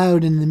fight it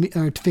out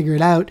or to figure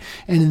it out.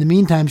 And in the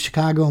meantime,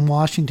 Chicago and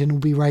Washington will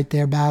be right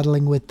there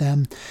battling with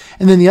them.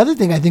 And then the other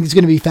thing I think is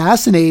going to be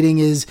fascinating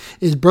is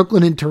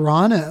Brooklyn and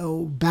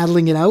Toronto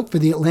battling it out for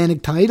the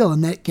Atlantic title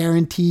and that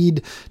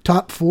guaranteed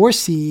top 4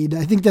 seed.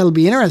 I think that'll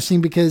be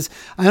interesting because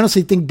I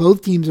honestly think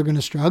both teams are going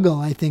to struggle.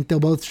 I think they'll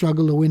both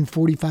struggle to win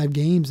 45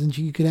 games, and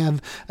you could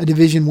have a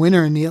division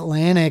winner in the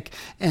Atlantic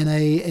and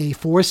a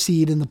 4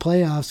 seed in the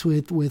playoffs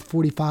with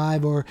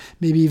 45 or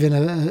maybe even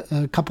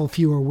a couple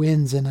fewer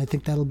wins, and I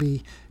think that'll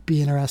be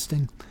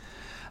interesting.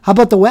 How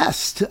about the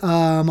West?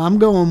 I'm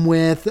going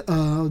with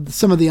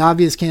some of the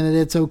obvious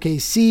candidates: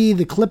 OKC,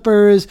 the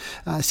Clippers,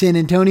 San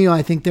Antonio.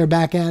 I think they're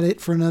back at it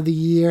for another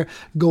year.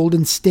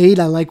 Golden State,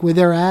 I like where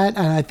they're at,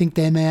 and I think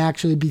they may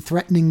actually be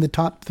threatening the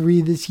top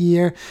 3 this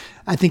year.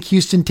 I think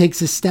Houston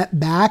takes a step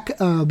back,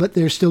 but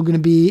they're still going to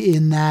be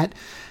in that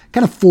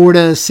kind of 4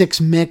 to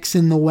 6 mix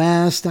in the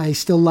West. I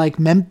still like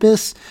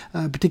Memphis,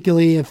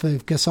 particularly if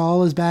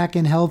Gasol is back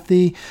and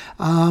healthy.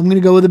 I'm going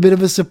to go with a bit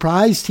of a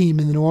surprise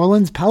team in the New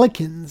Orleans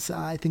Pelicans.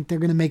 I think they're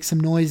going to make some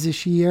noise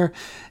this year.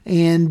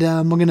 And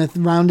we're going to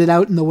round it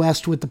out in the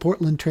West with the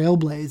Portland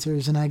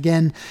Trailblazers. And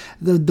again,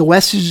 the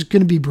West is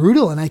going to be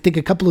brutal. And I think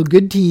a couple of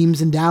good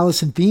teams in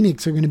Dallas and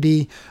Phoenix are going to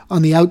be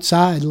on the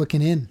outside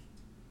looking in.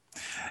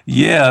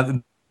 Yeah.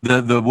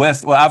 The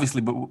West, well,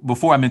 obviously, but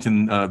before I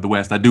mention the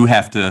West, I do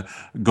have to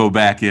go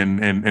back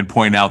and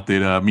point out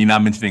that me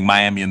not mentioning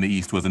Miami in the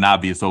East was an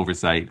obvious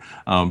oversight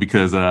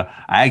because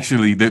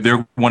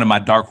they're one of my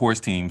dark horse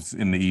teams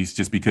in the East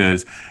just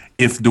because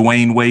if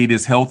Dwayne Wade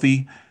is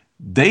healthy,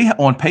 they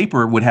on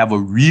paper would have a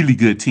really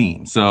good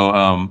team.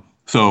 So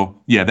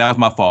yeah, that was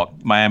my fault.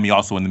 Miami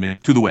also in the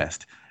mid to the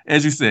West.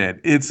 As you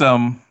said, it's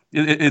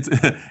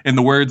in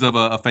the words of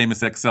a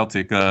famous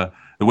ex-Celtic,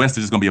 the West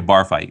is just going to be a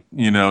bar fight.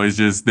 It's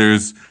just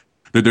there's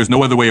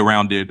no other way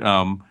around it.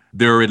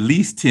 There are at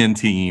least 10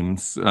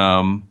 teams,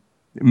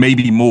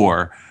 maybe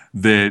more,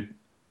 that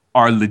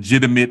are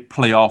legitimate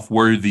playoff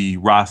worthy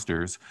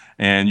rosters,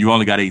 and you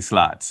only got 8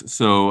 slots.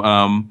 So,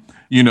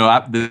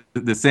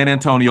 the San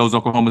Antonio's,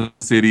 Oklahoma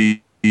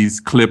City's,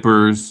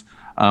 Clippers,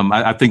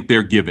 I think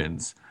they're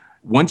givens.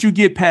 Once you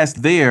get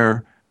past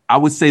there, I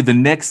would say the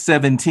next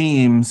 7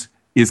 teams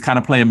is kind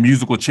of playing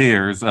musical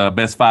chairs,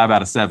 best 5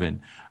 out of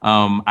 7.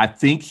 I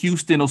think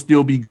Houston will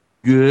still be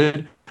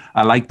good.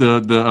 I like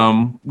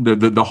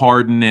the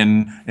Harden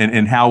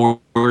and Howard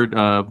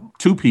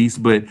 2-piece,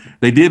 but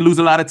they did lose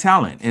a lot of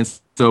talent, and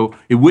so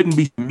it wouldn't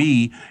be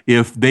me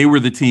if they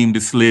were the team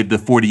that slid to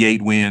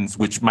 48 wins,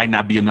 which might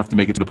not be enough to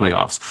make it to the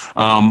playoffs.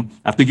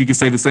 I think you could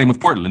say the same with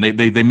Portland.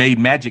 They made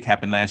magic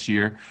happen last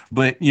year,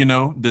 but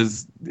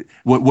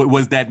what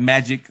was that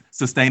magic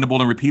sustainable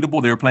and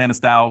repeatable? They were playing a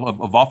style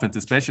of offense,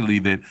 especially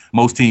that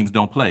most teams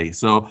don't play.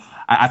 So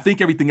I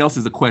think everything else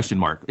is a question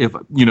mark. If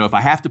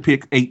I have to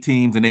pick 8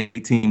 teams and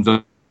 8 teams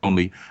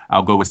only,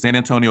 I'll go with San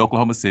Antonio,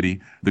 Oklahoma City,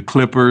 the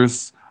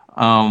Clippers,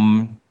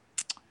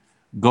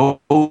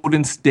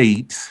 Golden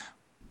State,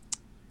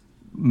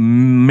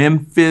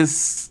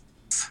 Memphis.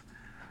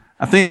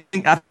 I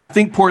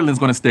think Portland's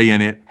going to stay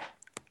in it.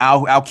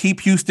 I'll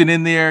keep Houston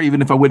in there,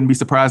 even if I wouldn't be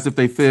surprised if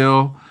they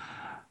fail.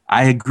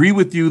 I agree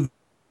with you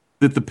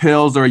that the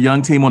Pels are a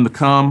young team on the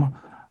come,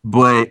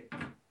 but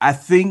I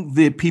think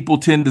that people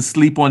tend to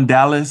sleep on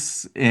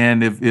Dallas,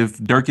 and if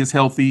Dirk is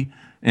healthy,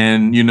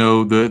 and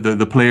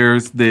the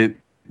players that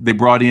they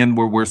brought in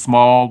were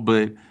small,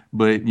 but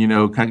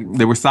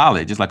they were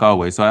solid, just like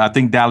always. So I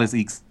think Dallas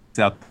ekes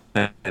out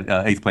that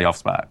eighth playoff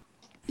spot.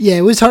 Yeah,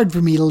 it was hard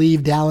for me to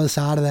leave Dallas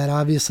out of that.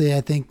 Obviously,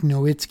 I think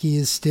Nowitzki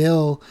is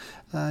still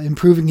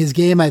improving his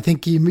game. I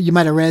think you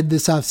might have read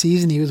this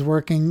offseason he was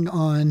working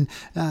on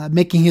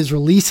making his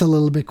release a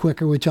little bit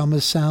quicker, which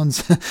almost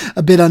sounds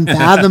a bit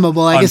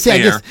unfathomable. I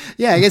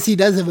guess he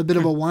does have a bit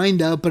of a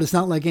wind up, but it's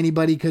not like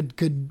anybody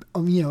could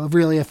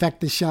really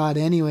affect the shot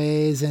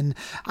anyways. And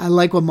I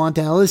like what Monta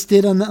Ellis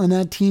did on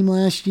that team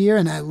last year,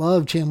 and I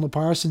love Chandler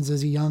Parsons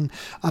as a young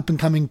up and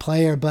coming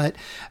player. But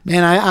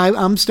man,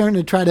 I'm starting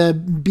to try to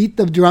beat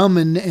the drum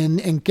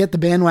and get the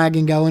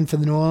bandwagon going for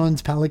the New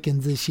Orleans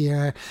Pelicans this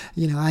year.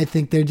 I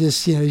think they're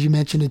just, as you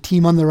mentioned, a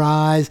team on the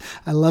rise.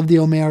 I love the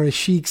Omer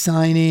Asik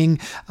signing.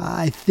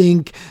 I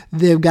think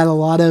they've got a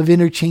lot of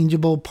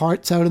interchangeable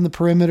parts out in the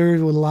perimeter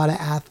with a lot of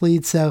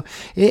athletes. So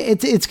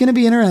it's going to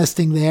be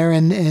interesting there.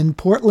 And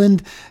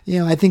Portland,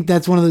 I think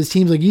that's one of those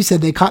teams, like you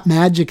said, they caught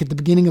magic at the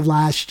beginning of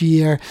last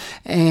year,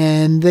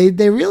 and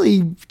they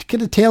really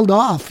could have tailed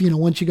off,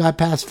 once you got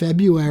past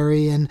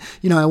February. And,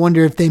 I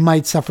wonder if they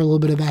might suffer a little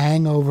bit of a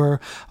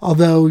hangover.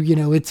 Although,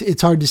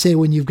 it's hard to say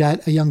when you've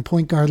got a young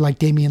point guard like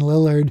Damian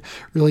Lillard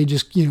really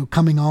just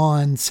coming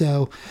on.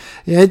 So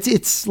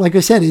it's like I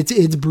said,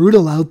 it's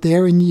brutal out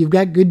there, and you've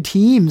got good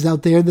teams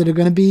out there that are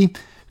going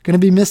to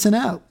be missing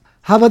out.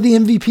 How about the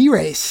MVP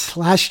race?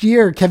 Last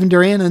year, Kevin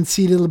Durant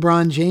unseated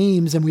LeBron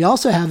James, and we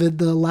also have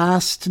the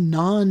last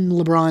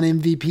non-LeBron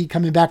MVP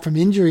coming back from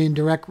injury in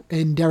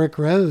Derrick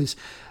Rose.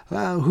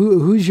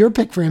 Who's your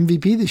pick for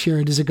MVP this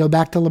year? Does it go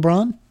back to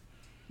LeBron?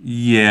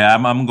 Yeah,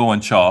 I'm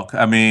going chalk.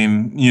 I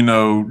mean,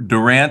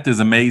 Durant is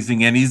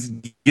amazing, and he's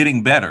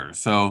getting better.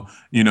 So,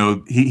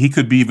 he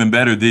could be even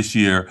better this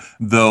year,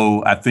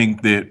 though I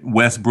think that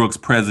Westbrook's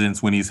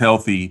presence when he's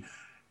healthy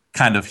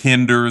kind of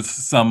hinders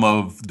some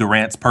of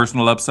Durant's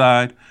personal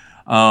upside.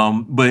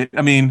 But,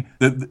 I mean,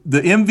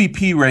 the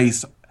MVP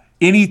race,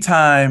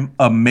 anytime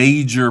a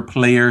major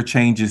player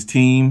changes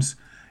teams,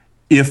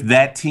 if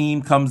that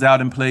team comes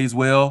out and plays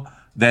well,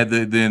 then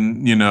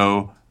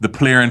the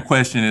player in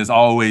question is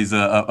always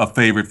a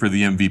favorite for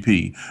the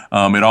MVP.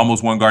 It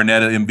almost won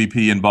Garnett an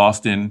MVP in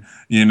Boston,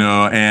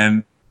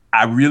 and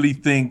I really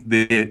think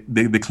that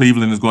the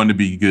Cleveland is going to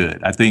be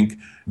good. I think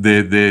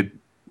that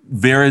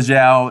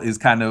Varejao is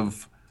kind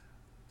of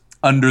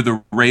under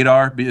the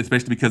radar,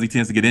 especially because he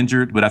tends to get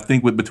injured. But I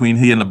think between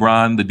he and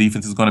LeBron, the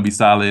defense is going to be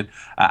solid.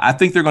 I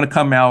think they're going to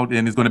come out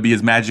and it's going to be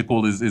as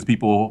magical as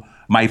people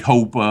might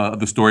hope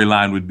the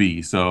storyline would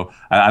be. So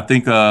I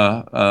think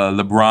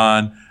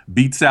LeBron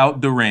beats out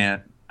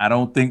Durant. I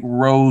don't think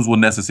Rose will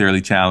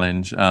necessarily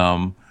challenge.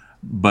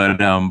 But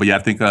yeah, I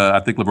think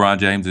LeBron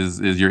James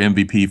is your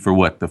MVP for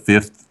the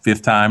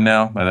fifth time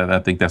now. I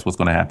think that's what's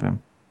going to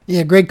happen.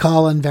 Yeah, great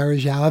call on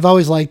Varejao. I've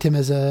always liked him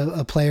as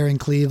a player in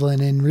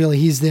Cleveland, and really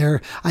he's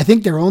I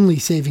think their only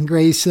saving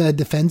grace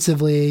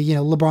defensively.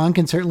 LeBron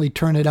can certainly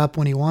turn it up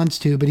when he wants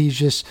to, but he's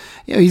just,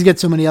 he's got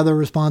so many other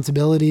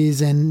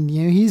responsibilities, and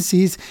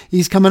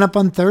he's coming up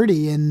on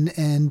 30,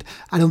 and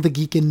I don't think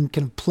he can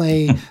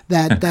play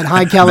that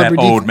high caliber that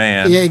old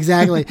man. Yeah,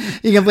 exactly.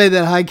 He can play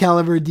that high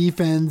caliber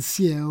defense,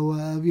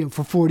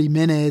 for 40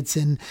 minutes,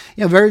 and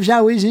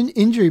Varejao is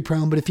injury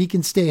prone, but if he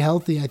can stay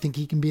healthy, I think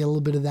he can be a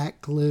little bit of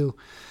that glue.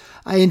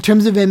 In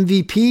terms of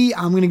MVP,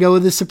 I'm going to go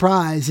with a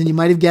surprise, and you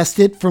might have guessed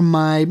it from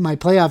my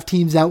playoff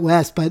teams out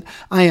west, but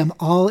I am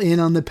all in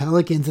on the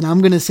Pelicans, and I'm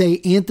going to say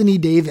Anthony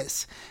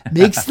Davis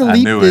makes the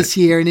leap this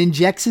year and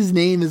injects his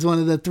name as one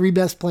of the three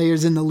best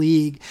players in the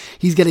league.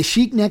 He's got a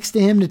Sheik next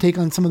to him to take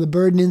on some of the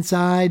burden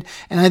inside,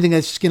 and I think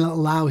that's just going to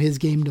allow his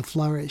game to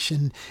flourish,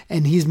 and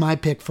he's my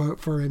pick for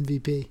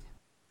MVP.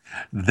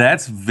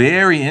 That's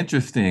very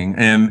interesting.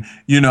 And,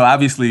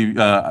 obviously, with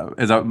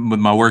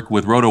my work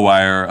with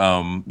RotoWire,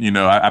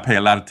 I pay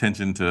a lot of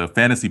attention to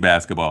fantasy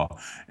basketball.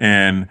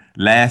 And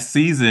last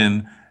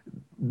season,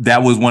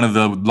 that was one of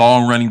the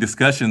long running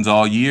discussions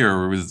all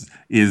year was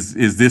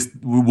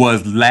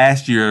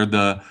last year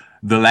the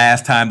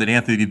last time that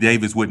Anthony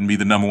Davis wouldn't be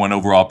the number one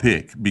overall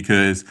pick,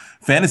 because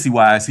fantasy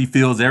wise, he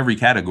fills every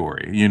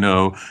category.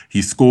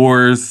 He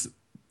scores,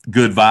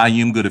 good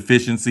volume, good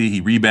efficiency. He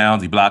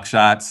rebounds, he blocks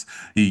shots,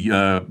 he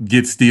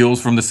gets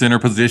steals from the center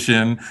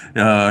position.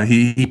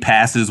 He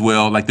passes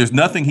well. Like, there's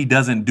nothing he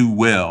doesn't do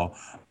well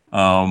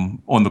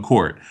on the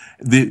court.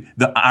 The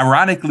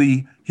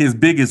ironically, his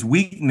biggest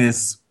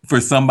weakness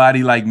for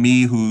somebody like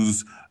me,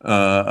 who's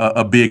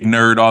a big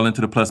nerd all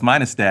into the plus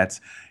minus stats,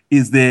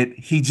 is that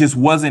he just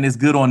wasn't as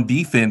good on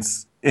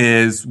defense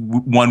as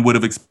one would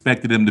have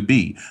expected him to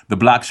be. The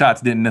block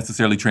shots didn't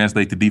necessarily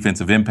translate to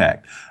defensive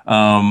impact.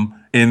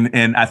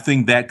 And I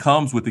think that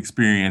comes with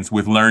experience,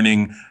 with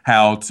learning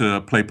how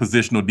to play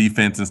positional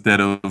defense instead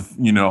of,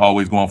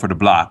 always going for the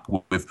block,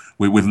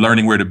 with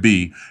learning where to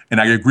be. And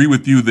I agree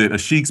with you that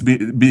Ashik's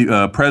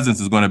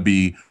presence is going to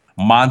be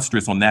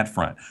monstrous on that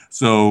front.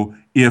 So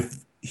if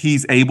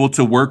he's able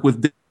to work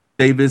with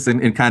Davis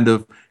and kind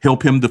of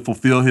help him to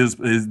fulfill his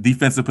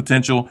defensive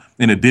potential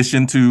in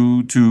addition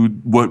to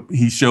what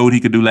he showed he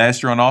could do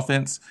last year on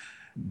offense,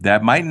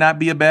 that might not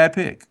be a bad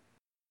pick.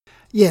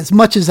 Yeah, as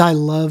much as I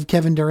love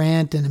Kevin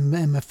Durant and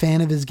am a fan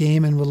of his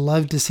game and would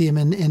love to see him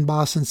in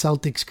Boston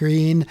Celtics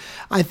green,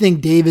 I think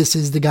Davis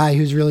is the guy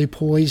who's really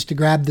poised to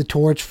grab the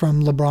torch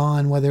from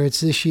LeBron, whether it's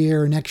this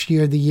year or next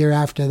year, the year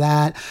after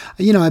that.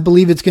 I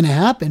believe it's going to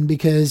happen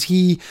because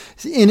he,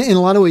 in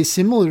a lot of ways,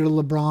 similar to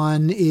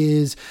LeBron,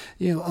 is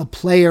a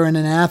player and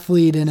an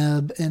athlete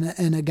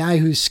and a guy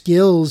whose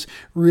skills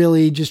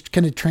really just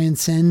kind of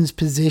transcends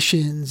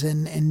positions.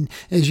 And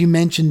as you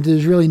mentioned,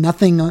 there's really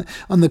nothing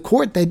on the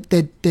court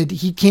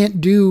that he can't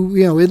do,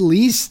 at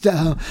least,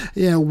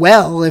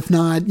 well, if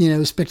not,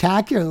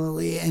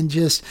 spectacularly. And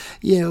just,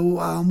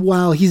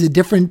 while he's a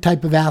different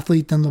type of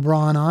athlete than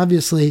LeBron,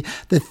 obviously,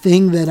 the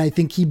thing that I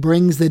think he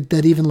brings that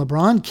even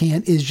LeBron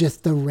can't is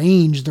just the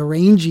range, the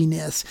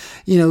ranginess.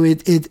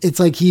 It's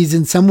like he's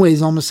in some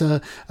ways almost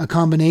a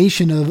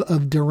combination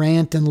of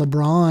Durant and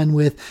LeBron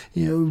with,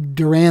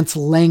 Durant's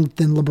length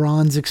and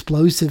LeBron's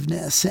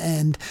explosiveness.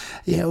 And,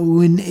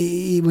 when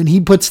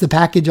he puts the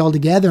package all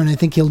together, and I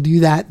think he'll do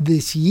that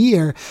this year,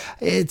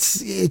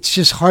 it's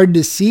just hard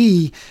to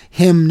see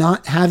him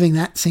not having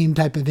that same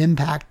type of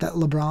impact that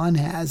LeBron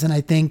has. And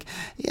I think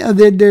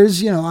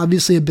there's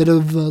obviously a bit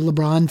of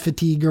LeBron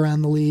fatigue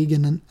around the league,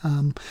 and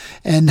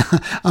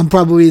I'm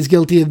probably as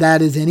guilty of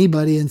that as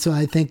anybody. And so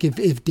I think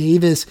if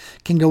Davis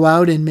can go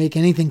out and make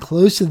anything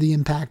close to the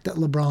impact that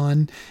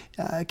LeBron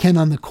can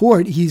on the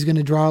court, he's going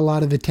to draw a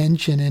lot of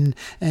attention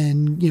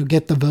and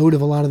get the vote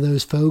of a lot of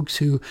those folks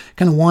who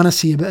kind of want to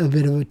see a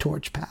bit of a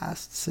torch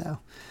passed. So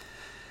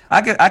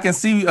I can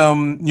see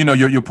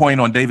your point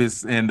on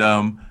Davis and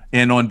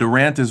on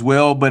Durant as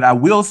well, but I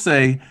will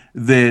say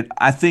that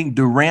I think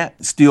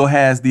Durant still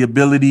has the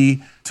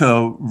ability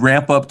to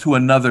ramp up to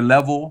another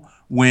level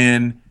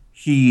when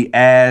he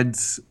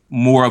adds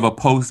more of a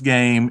post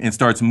game and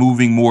starts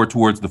moving more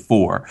towards the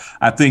four.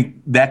 I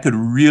think that could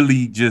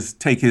really just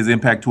take his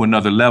impact to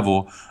another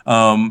level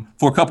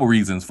for a couple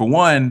reasons. For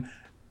one,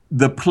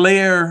 the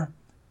player,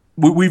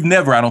 we've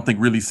never, I don't think,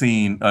 really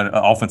seen an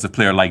offensive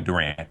player like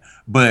Durant,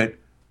 but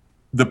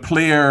the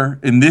player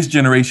in this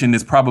generation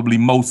is probably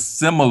most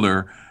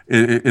similar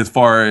as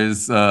far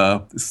as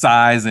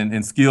size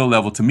and skill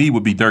level to me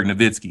would be Dirk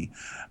Nowitzki.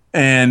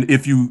 And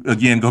if you,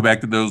 again, go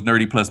back to those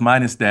nerdy plus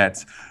minus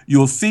stats,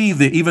 you'll see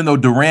that even though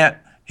Durant,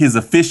 his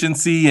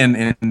efficiency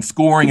and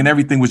scoring and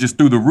everything was just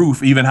through the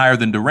roof, even higher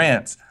than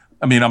Durant's,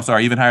 even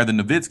higher than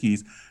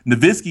Nowitzki's,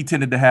 Nowitzki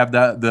tended to have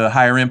the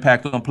higher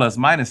impact on plus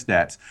minus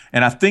stats.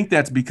 And I think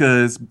that's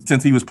because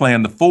since he was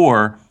playing the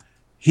four,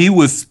 he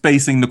was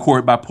spacing the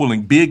court by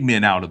pulling big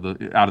men out of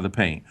the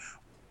paint,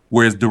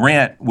 whereas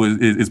Durant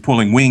is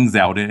pulling wings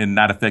out and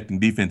not affecting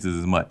defenses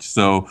as much.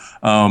 So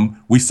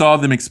we saw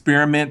them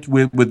experiment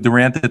with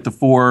Durant at the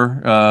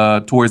four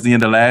towards the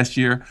end of last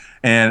year,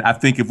 and I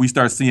think if we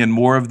start seeing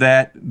more of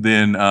that,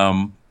 then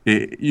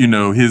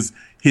his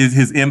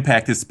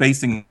impact, his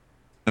spacing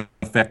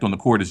effect on the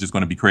court is just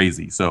going to be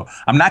crazy. So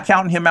I'm not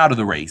counting him out of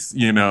the race.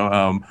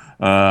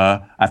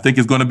 I think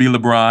it's going to be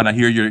LeBron. I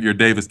hear your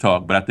Davis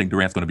talk, but I think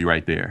Durant's going to be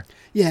right there.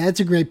 Yeah, that's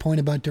a great point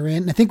about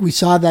Durant. And I think we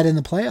saw that in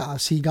the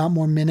playoffs. He got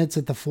more minutes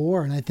at the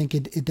four, and I think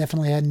it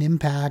definitely had an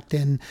impact.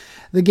 And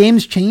the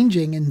game's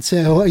changing. And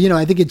so,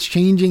 I think it's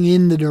changing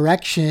in the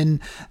direction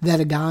that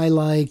a guy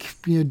like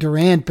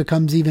Durant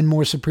becomes even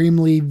more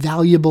supremely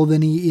valuable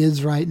than he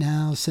is right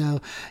now. So,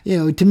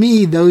 to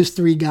me, those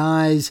three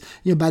guys,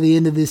 by the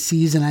end of this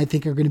season, I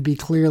think are going to be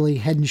clearly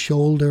head and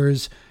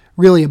shoulders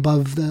really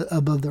above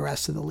the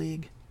rest of the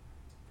league.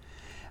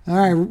 All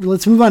right,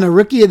 let's move on to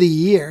Rookie of the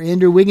Year.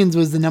 Andrew Wiggins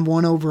was the number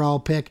 1 overall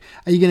pick.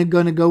 Are you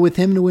going to go with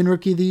him to win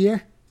Rookie of the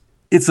Year?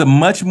 It's a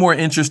much more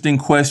interesting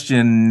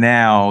question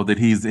now that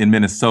he's in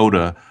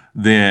Minnesota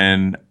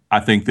than I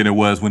think than it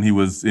was when he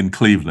was in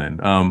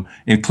Cleveland.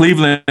 In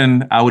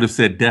Cleveland, I would have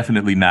said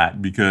definitely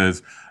not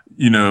because,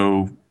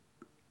 on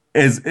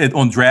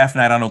draft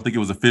night, I don't think it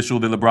was official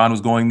that LeBron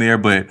was going there,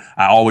 but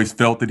I always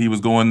felt that he was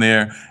going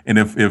there. And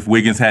if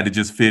Wiggins had to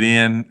just fit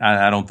in,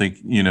 I don't think,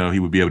 he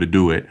would be able to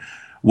do it.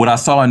 What I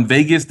saw in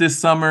Vegas this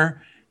summer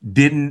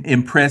didn't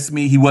impress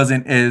me. He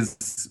wasn't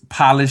as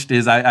polished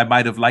as I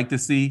might have liked to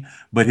see,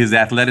 but his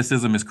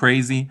athleticism is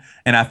crazy.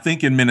 And I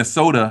think in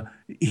Minnesota,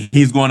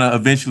 he's going to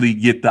eventually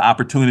get the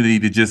opportunity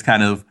to just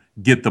kind of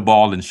get the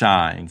ball and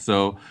shine.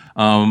 So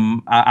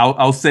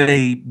I'll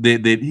say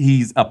that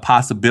he's a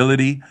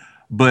possibility,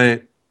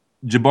 but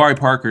Jabari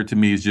Parker to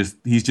me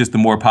he's just a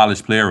more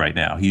polished player right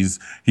now. He's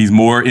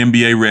more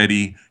NBA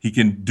ready. He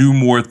can do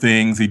more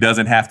things. He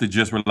doesn't have to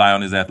just rely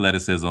on his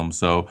athleticism.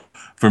 So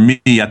for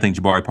me, I think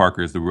Jabari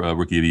Parker is the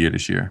Rookie of the Year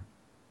this year.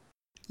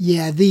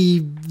 Yeah,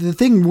 the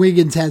thing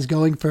Wiggins has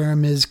going for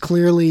him is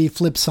clearly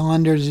Flip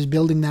Saunders is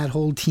building that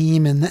whole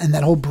team and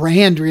that whole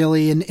brand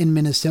really in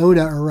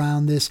Minnesota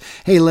around this.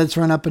 Hey, let's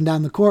run up and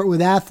down the court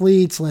with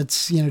athletes.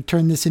 Let's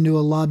turn this into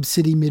a Lob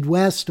City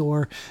Midwest,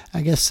 or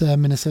I guess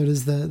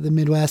Minnesota's the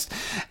Midwest.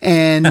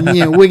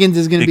 And Wiggins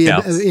is going to be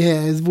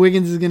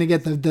Wiggins is going to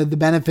get the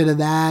benefit of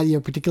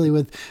that.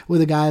 Particularly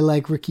with a guy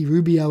like Ricky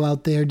Rubio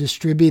out there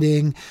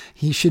distributing,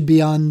 he should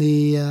be on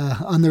the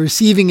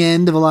receiving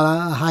end of a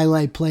lot of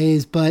highlight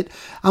plays. But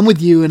I'm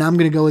with you, and I'm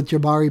going to go with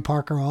Jabari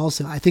Parker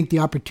also. I think the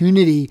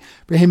opportunity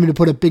for him to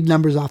put up big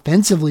numbers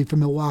offensively for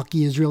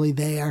Milwaukee is really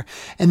there,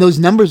 and those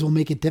numbers will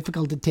make it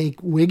difficult to take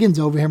Wiggins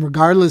over him,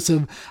 regardless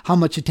of how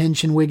much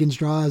attention Wiggins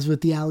draws with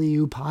the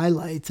alley-oop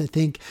highlights. I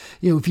think,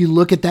 if you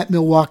look at that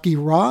Milwaukee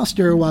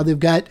roster, while they've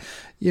got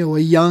a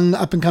young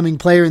up-and-coming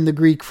player in the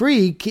Greek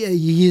Freak,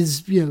 his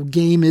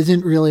game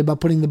isn't really about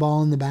putting the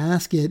ball in the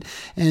basket.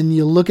 And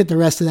you look at the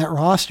rest of that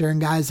roster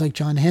and guys like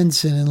John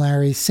Henson and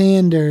Larry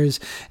Sanders,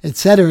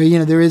 etc.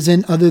 There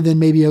isn't, other than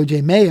maybe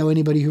OJ Mayo,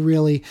 anybody who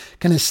really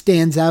kind of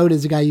stands out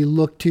as a guy you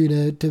look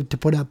to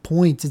put up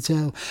points. And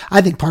so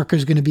I think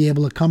Parker's going to be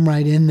able to come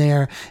right in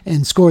there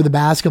and score the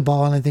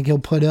basketball, and I think he'll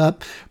put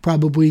up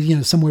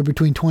probably somewhere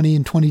between 20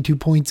 and 22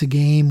 points a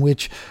game,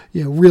 which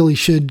really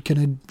should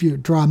kind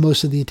of draw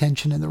most of the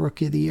attention in the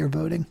Rookie of the Year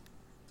voting.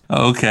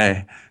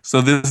 Okay. So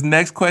this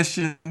next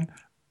question,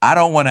 I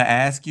don't want to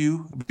ask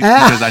you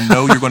because I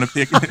know you're going to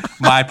pick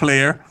my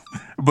player,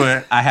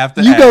 but I have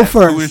to ask. You go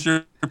first. Who is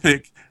your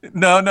pick?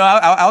 No,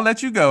 I'll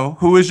let you go.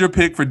 Who is your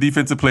pick for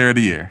Defensive Player of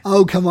the Year?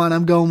 Oh, come on.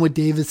 I'm going with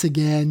Davis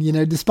again.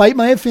 Despite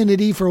my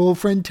affinity for old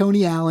friend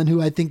Tony Allen,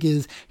 who I think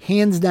is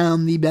hands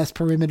down the best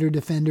perimeter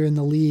defender in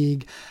the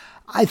league,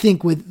 I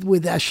think with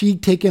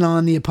Asik taking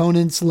on the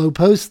opponent's low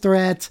post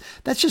threats,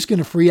 that's just going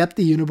to free up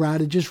the unibrow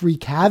to just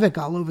wreak havoc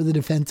all over the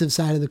defensive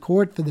side of the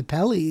court for the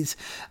Pellies.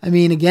 I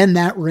mean, again,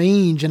 that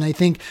range, and I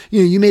think,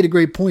 you made a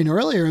great point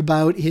earlier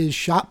about his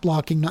shot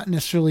blocking not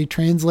necessarily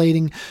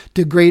translating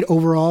to great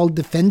overall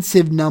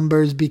defensive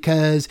numbers,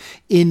 because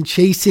in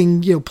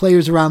chasing,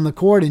 players around the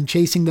court and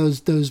chasing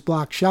those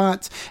block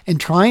shots and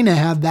trying to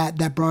have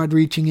that broad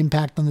reaching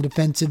impact on the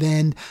defensive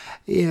end,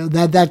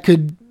 that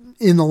could,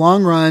 in the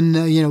long run,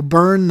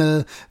 burn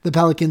the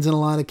Pelicans in a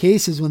lot of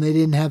cases when they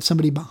didn't have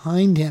somebody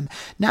behind him.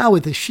 Now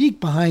with Asik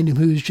behind him,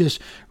 who's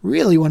just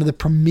really one of the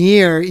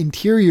premier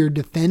interior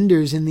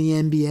defenders in the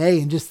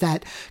NBA, and just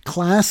that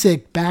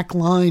classic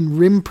backline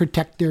rim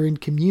protector and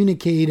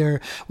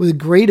communicator with a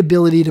great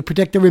ability to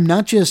protect the rim,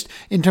 not just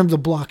in terms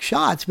of block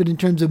shots, but in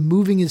terms of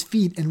moving his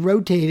feet and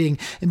rotating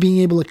and being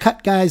able to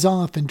cut guys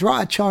off and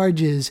draw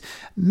charges.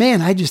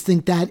 Man, I just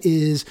think that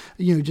is,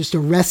 just a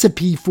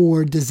recipe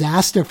for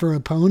disaster for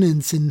opponents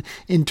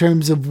in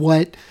terms of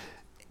what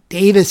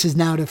Davis is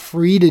now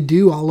free to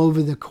do all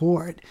over the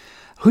court.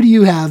 Who do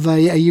you have? Are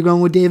you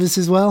going with Davis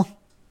as well?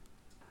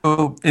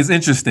 Oh, it's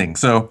interesting.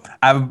 So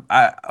I've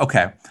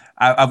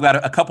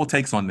got a couple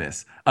takes on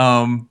this.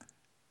 I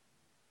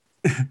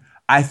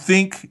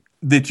think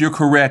that you're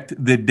correct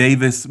that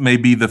Davis may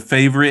be the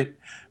favorite,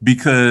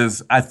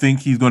 because I think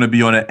he's going to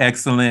be on I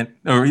think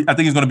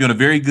he's going to be on a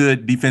very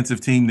good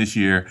defensive team this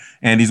year,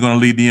 and he's going to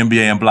lead the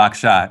NBA in block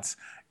shots.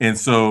 And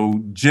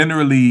so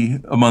generally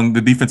among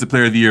the Defensive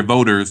Player of the Year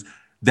voters,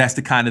 that's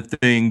the kind of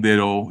thing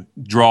that'll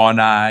draw an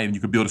eye, and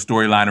you could build a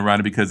storyline around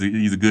it because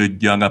he's a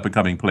good young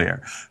up-and-coming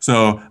player.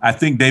 So I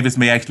think Davis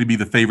may actually be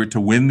the favorite to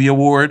win the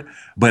award,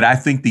 but I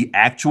think the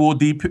actual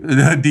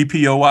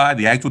DPOI,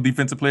 the actual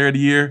Defensive Player of the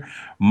Year,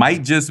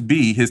 might just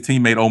be his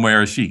teammate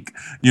Omer Asik.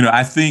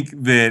 I think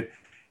that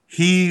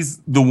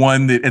he's the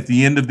one that at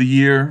the end of the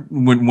year,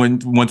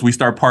 once we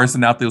start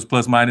parsing out those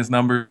plus-minus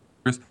numbers,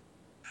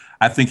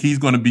 I think he's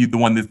going to be the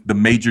one that's the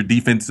major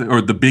defense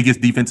or the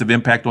biggest defensive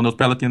impact on those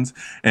Pelicans.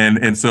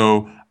 And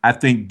so I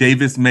think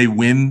Davis may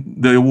win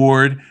the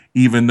award,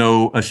 even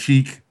though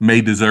Asik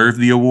may deserve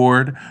the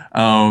award.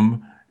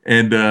 And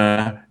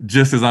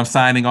just as I'm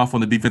signing off on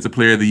the Defensive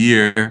Player of the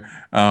Year,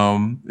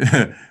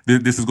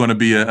 this is going to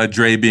be a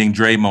Dre being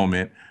Dre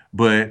moment.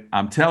 But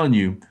I'm telling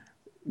you,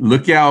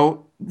 look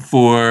out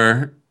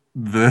for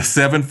the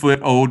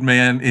 7-foot old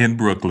man in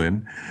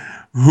Brooklyn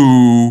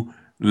who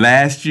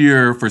last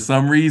year, for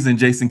some reason,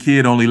 Jason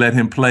Kidd only let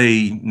him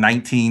play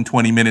 19,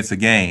 20 minutes a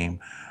game.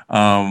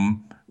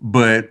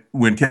 But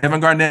when Kevin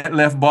Garnett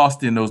left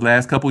Boston those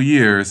last couple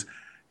years,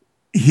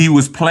 he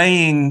was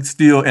playing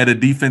still at a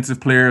Defensive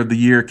Player of the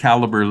Year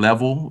caliber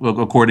level,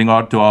 according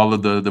to all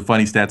of the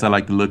funny stats I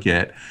like to look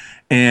at.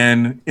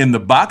 And in the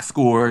box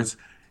scores,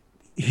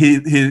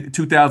 his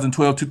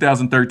 2012,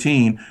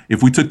 2013,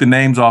 if we took the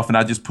names off and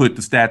I just put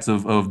the stats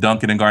of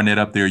Duncan and Garnett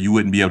up there, you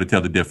wouldn't be able to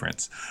tell the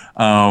difference.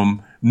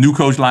 New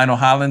coach Lionel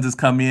Hollins has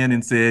come in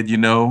and said,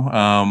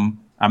 I'm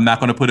not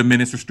going to put a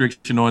minutes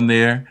restriction on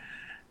there.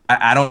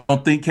 I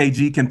don't think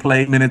KG can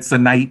play minutes a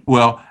night.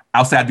 Well,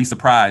 I'd be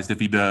surprised if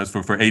he does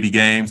for 80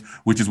 games,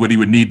 which is what he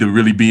would need to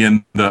really be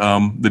in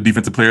the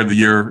Defensive Player of the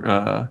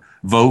Year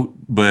vote.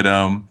 But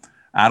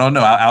I don't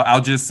know.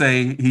 I'll just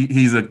say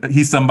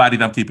he's somebody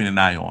that I'm keeping an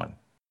eye on.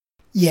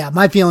 Yeah,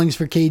 my feelings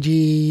for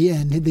KG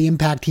and the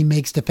impact he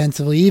makes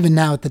defensively, even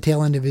now at the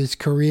tail end of his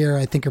career,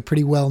 I think are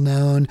pretty well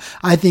known.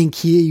 I think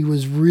he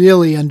was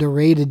really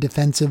underrated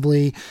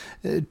defensively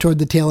toward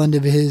the tail end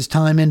of his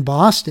time in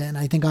Boston.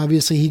 I think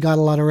obviously he got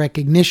a lot of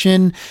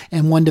recognition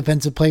and won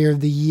Defensive Player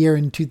of the Year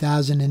in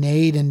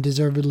 2008, and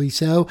deservedly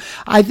so.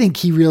 I think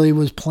he really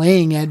was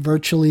playing at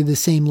virtually the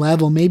same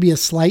level, maybe a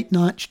slight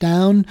notch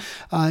down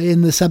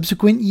in the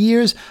subsequent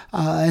years.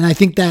 And I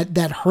think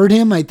that hurt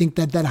him. I think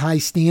that high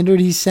standard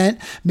he set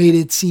made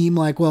it seem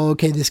like, well,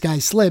 okay, this guy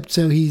slipped,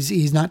 so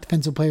he's not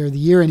Defensive Player of the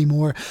Year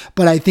anymore.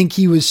 But I think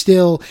he was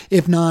still,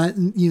 if not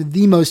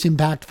the most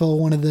impactful,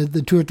 one of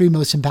the two or three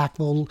most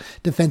impactful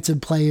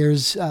defensive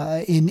players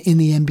in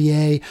the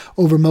NBA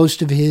over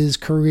most of his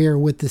career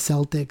with the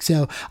Celtics.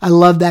 So I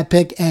love that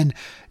pick, and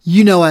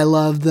I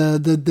love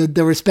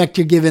the respect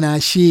you're giving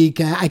Asik.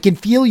 I can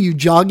feel you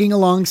jogging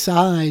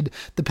alongside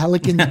the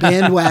Pelicans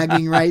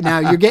bandwagon right now.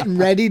 You're getting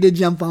ready to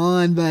jump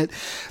on, but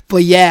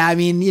yeah, I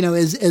mean,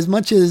 as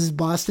much as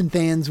Boston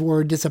fans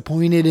were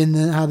disappointed in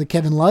how the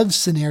Kevin Love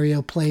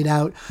scenario played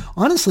out,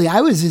 honestly,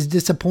 I was as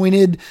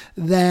disappointed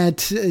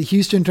that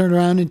Houston turned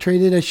around and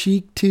traded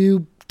Asik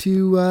to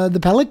the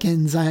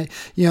Pelicans. I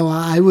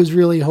was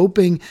really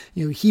hoping,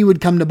 he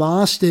would come to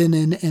Boston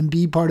and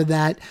be part of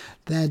that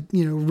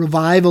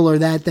revival, or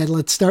that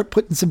let's start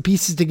putting some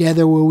pieces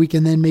together where we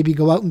can then maybe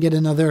go out and get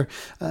another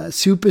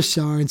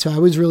superstar. And so I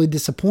was really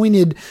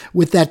disappointed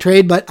with that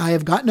trade, but I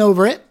have gotten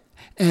over it.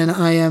 And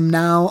I am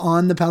now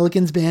on the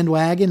Pelicans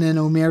bandwagon, and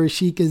Omer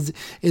Asik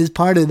is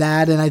part of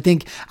that. And I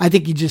think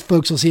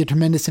folks will see a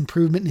tremendous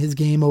improvement in his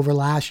game over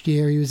last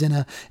year. He was in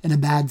a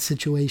bad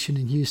situation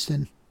in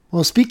Houston.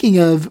 Well, speaking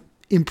of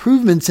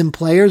improvements in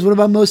players, what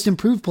about most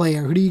improved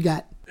player? Who do you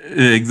got?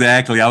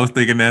 Exactly. I was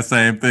thinking that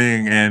same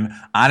thing. And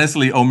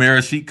honestly, Omer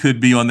Asik could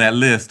be on that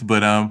list.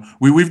 But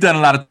we've done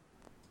a lot of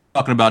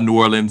talking about New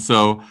Orleans,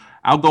 so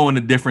I'll go in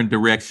a different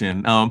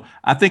direction.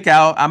 I think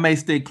I may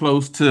stay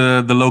close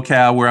to the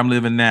locale where I'm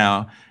living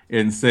now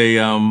and say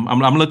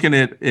I'm looking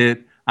at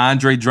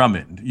Andre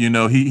Drummond.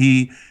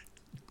 He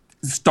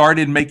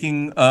started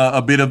making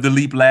a bit of the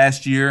leap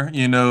last year,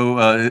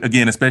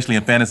 again, especially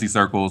in fantasy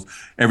circles.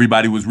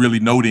 Everybody was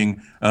really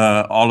noting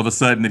all of a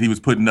sudden that he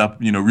was putting up,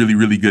 really,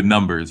 really good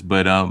numbers.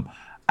 But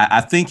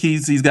I think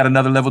he's got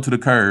another level to the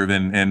curve,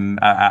 and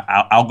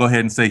I'll go ahead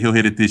and say he'll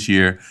hit it this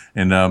year.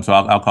 And so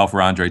I'll call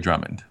for Andre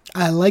Drummond.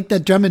 I like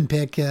that Drummond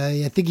pick.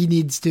 I think he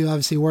needs to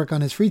obviously work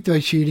on his free throw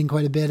shooting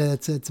quite a bit.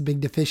 It's a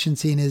big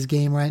deficiency in his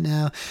game right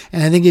now.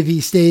 And I think if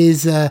he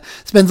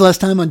spends less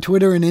time on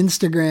Twitter and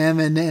Instagram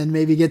and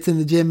maybe gets in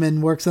the gym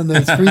and works on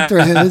those free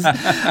throws,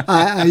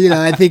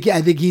 I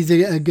think he's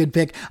a good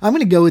pick. I'm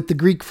going to go with the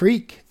Greek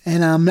Freak.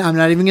 And I'm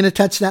not even going to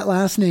touch that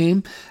last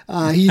name.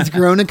 He's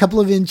grown a couple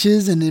of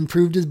inches and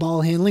improved his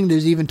ball handling.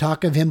 There's even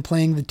talk of him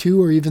playing the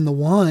 2 or even the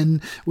 1,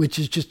 which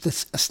is just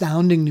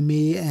astounding to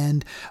me.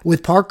 And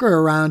with Parker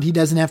around, he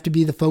doesn't have to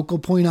be the focal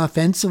point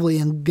offensively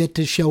and get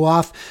to show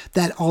off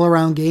that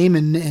all-around game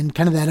and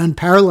kind of that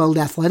unparalleled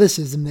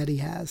athleticism that he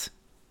has.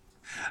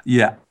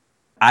 Yeah,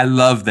 I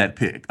love that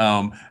pick.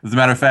 As a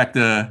matter of fact,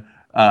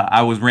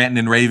 I was ranting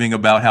and raving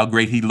about how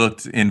great he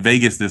looked in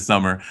Vegas this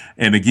summer.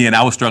 And again,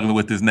 I was struggling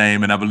with his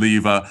name, and I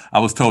believe I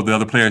was told the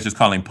other players just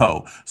call him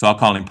Poe. So I'll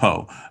call him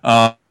Poe.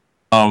 I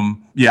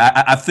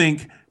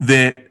think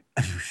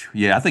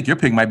I think your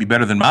pick might be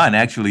better than mine,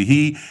 actually.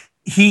 He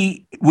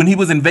when he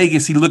was in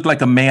Vegas, he looked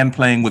like a man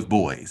playing with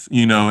boys,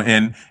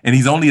 and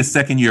he's only a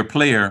second-year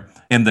player.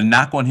 And the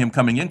knock on him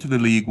coming into the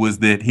league was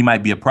that he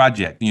might be a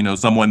project,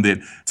 someone that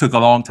took a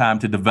long time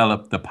to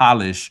develop the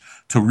polish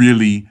to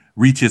really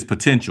reach his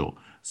potential.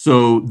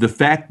 So the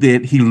fact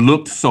that he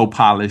looked so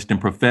polished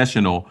and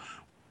professional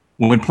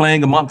when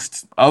playing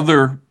amongst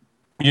other,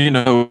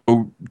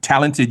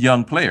 talented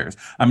young players.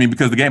 I mean,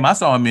 because the game I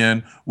saw him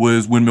in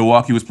was when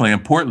Milwaukee was playing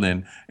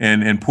Portland,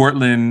 and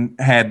Portland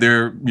had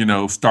their,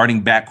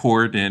 starting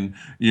backcourt, and,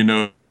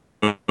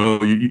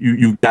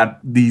 you got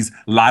these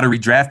lottery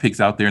draft picks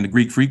out there, and the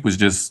Greek Freak was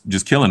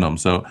just killing them.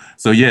 So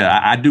yeah,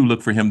 I do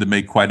look for him to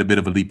make quite a bit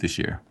of a leap this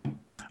year.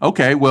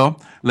 Okay,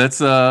 well, let's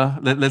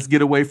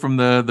get away from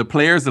the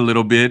players a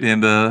little bit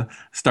and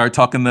start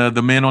talking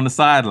the men on the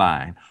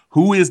sideline.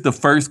 Who is the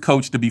first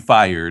coach to be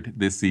fired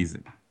this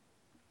season?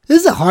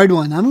 This is a hard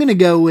one. I'm going to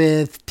go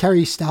with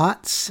Terry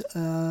Stotts.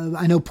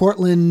 I know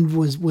Portland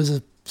was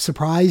a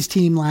surprise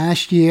team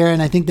last year,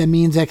 and I think that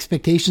means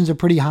expectations are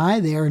pretty high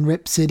there in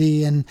Rip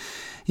City. And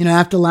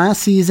after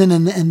last season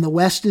and the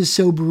West is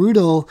so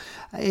brutal,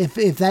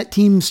 if that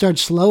team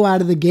starts slow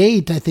out of the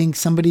gate, I think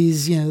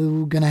somebody's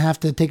going to have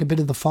to take a bit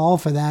of the fall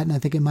for that, and I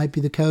think it might be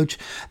the coach.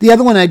 The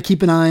other one I'd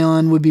keep an eye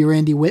on would be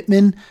Randy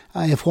Whitman.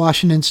 If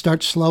Washington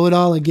starts slow at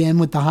all, again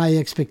with the high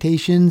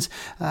expectations,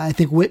 I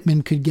think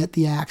Whitman could get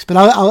the axe. But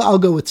I'll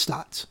go with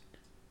Stotts.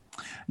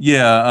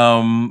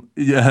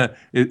 Yeah,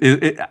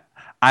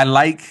 I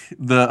like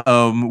the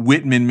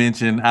Whitman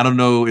mention. I don't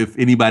know if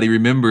anybody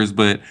remembers,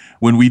 but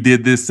when we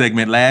did this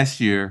segment last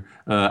year,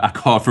 I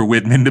called for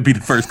Whitman to be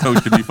the first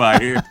coach to be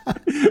fired.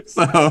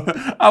 So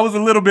I was a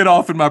little bit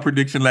off in my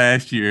prediction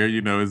last year,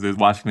 as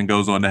Washington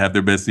goes on to have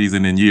their best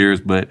season in years.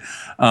 But,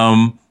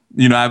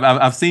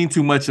 I've seen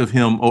too much of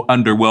him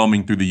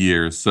underwhelming through the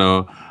years.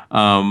 So,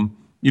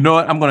 you know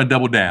what? I'm going to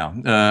double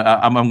down.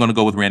 I'm going to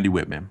go with Randy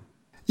Whitman.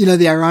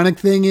 The ironic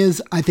thing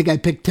is, I think I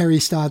picked Terry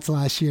Stotts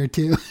last year,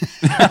 too.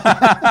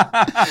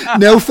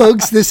 No,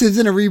 folks, this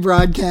isn't a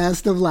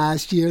rebroadcast of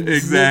last year.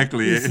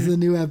 Exactly. This is a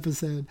new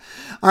episode.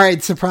 All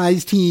right,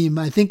 surprise team.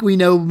 I think we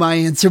know my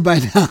answer by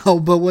now,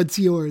 but what's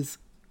yours?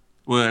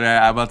 Well,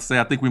 I'm about to say,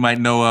 I think we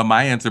might know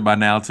my answer by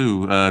now,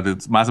 too.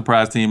 My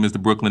surprise team is the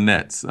Brooklyn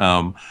Nets.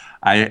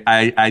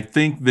 I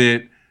think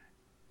that,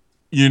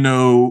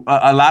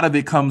 a lot of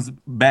it comes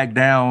back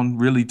down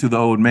really to the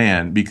old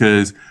man,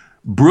 because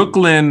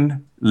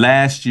Brooklyn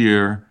last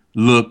year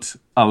looked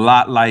a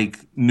lot like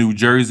New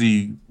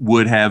Jersey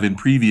would have in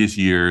previous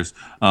years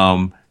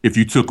if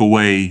you took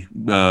away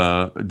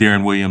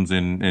Deron Williams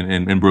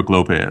and Brook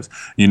Lopez.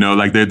 They've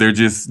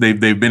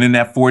been in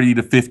that 40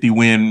 to 50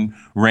 win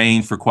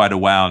range for quite a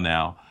while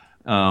now.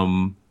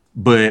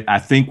 But I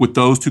think with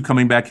those two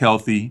coming back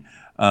healthy,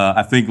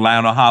 I think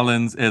Lionel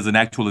Hollins as an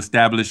actual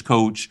established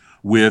coach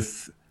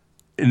with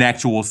an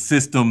actual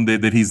system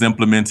that he's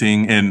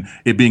implementing, and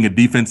it being a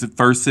defensive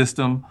first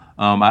system,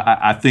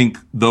 I think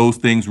those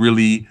things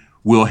really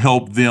will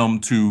help them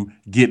to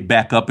get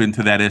back up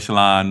into that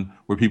echelon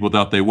where people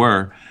thought they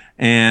were.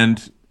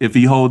 And if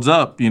he holds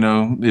up,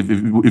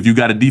 if you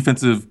got a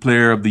defensive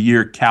player of the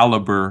year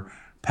caliber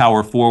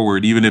power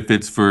forward, even if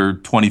it's for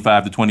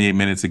 25 to 28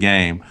 minutes a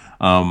game,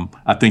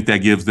 I think that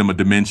gives them a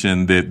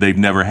dimension that they've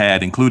never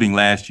had, including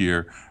last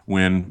year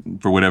when,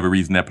 for whatever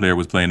reason, that player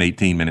was playing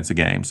 18 minutes a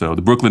game. So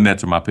the Brooklyn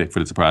Nets are my pick for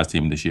the surprise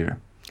team this year.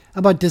 How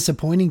about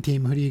disappointing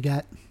team? Who do you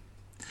got?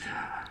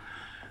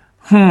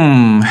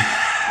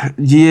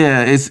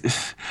 Yeah,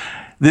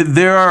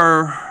 there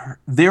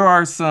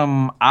are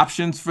some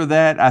options for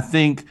that. I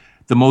think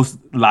the most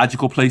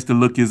logical place to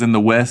look is in the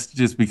West,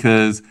 just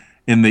because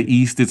in the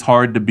East it's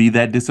hard to be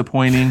that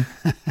disappointing.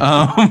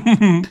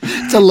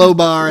 It's a low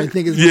bar, I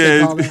think is what they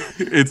call it.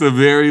 It's a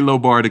very low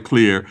bar to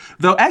clear.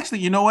 Though actually,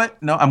 you know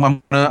what? No,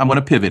 I'm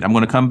gonna pivot. I'm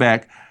gonna come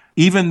back.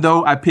 Even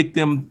though I picked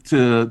them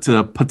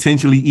to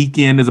potentially eke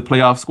in as a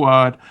playoff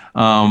squad,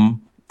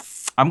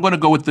 I'm going to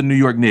go with the New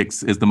York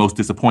Knicks as the most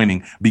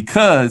disappointing,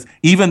 because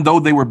even though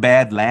they were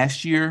bad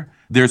last year,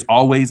 there's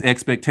always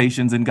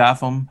expectations in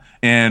Gotham,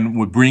 and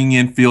with bringing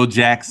in Phil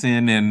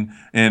Jackson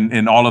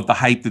and all of the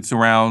hype that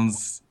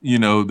surrounds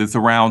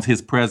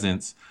his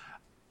presence,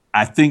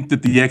 I think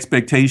that the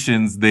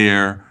expectations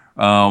there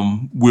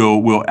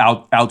will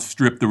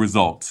outstrip the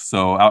results.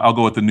 So I'll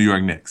go with the New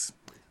York Knicks.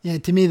 Yeah,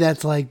 to me,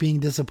 that's like being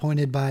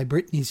disappointed by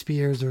Britney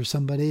Spears or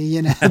somebody.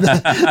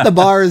 The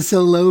bar is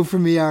so low for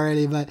me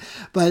already. But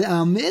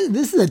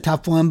this is a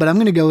tough one. But I'm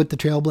going to go with the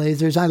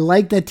Trailblazers. I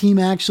like that team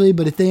actually,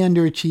 but if they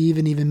underachieve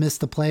and even miss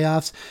the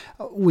playoffs,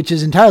 which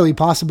is entirely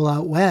possible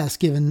out west,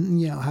 given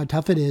how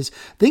tough it is,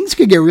 things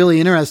could get really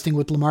interesting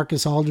with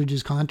LaMarcus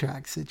Aldridge's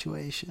contract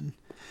situation.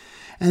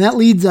 And that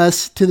leads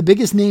us to the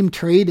biggest name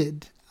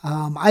traded.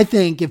 I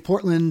think if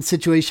Portland's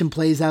situation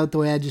plays out the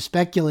way I just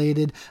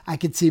speculated, I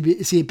could see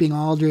it being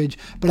Aldridge.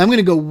 But I'm going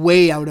to go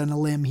way out on a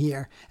limb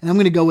here, and I'm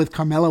going to go with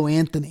Carmelo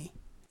Anthony.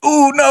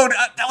 Oh no,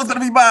 that was going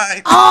to be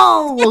mine.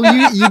 Oh,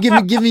 well, you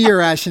give me your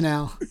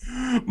rationale.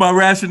 My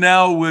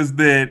rationale was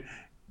that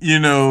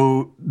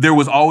there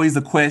was always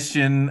a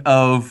question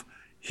of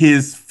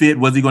his fit.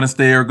 Was he going to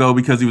stay or go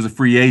because he was a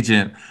free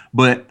agent?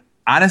 But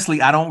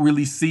honestly, I don't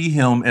really see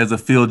him as a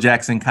Phil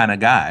Jackson kind of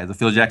guy, as a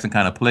Phil Jackson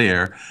kind of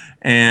player.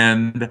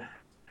 And,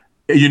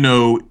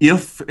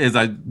 if, as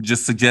I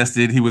just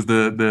suggested, he was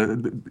they're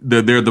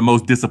the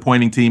most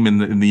disappointing team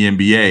in the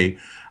NBA,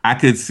 I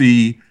could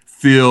see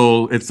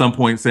Phil at some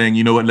point saying,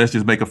 you know what, let's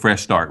just make a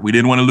fresh start. We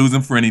didn't want to lose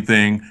him for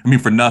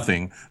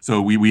nothing.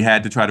 So we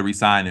had to try to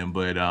re-sign him.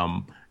 But,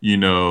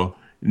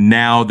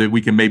 now that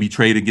we can maybe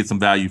trade and get some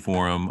value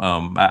for him,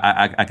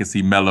 I could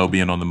see Melo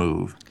being on the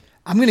move.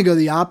 I'm going to go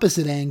the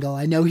opposite angle.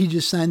 I know he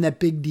just signed that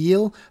big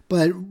deal,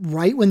 but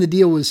right when the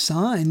deal was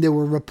signed, there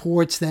were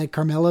reports that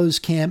Carmelo's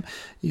camp,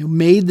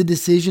 made the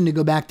decision to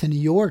go back to New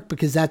York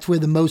because that's where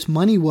the most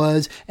money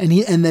was, and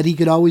that he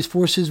could always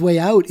force his way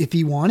out if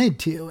he wanted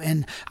to.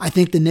 And I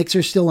think the Knicks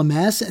are still a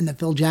mess, and the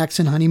Phil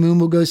Jackson honeymoon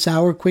will go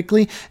sour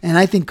quickly. And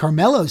I think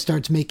Carmelo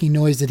starts making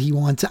noise that he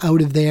wants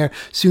out of there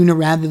sooner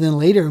rather than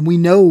later. And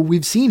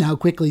we've seen how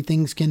quickly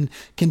things can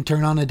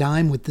turn on a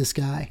dime with this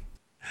guy.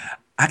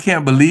 I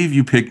can't believe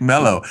you picked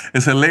Melo.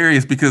 It's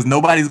hilarious because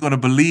nobody's going to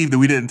believe that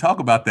we didn't talk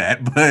about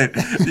that. But,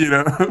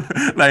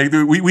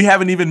 we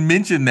haven't even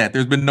mentioned that.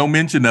 There's been no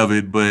mention of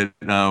it. But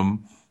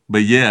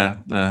yeah,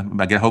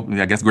 I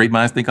guess great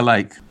minds think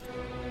alike.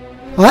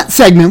 Well, that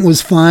segment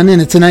was fun, and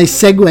it's a nice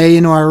segue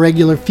into our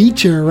regular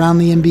feature around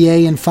the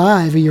NBA in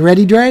 5. Are you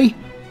ready, Dre?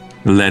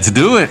 Let's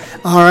do it.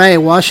 All right,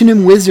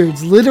 Washington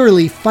Wizards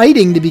literally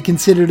fighting to be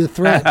considered a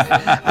threat.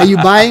 Are you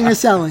buying or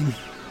selling?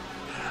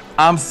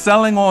 I'm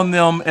selling on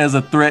them as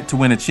a threat to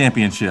win a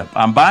championship.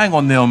 I'm buying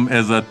on them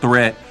as a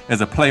threat,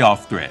 as a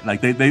playoff threat.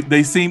 Like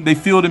they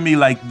feel to me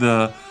like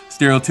the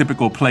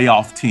stereotypical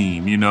playoff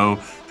team. You know,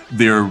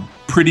 they're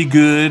pretty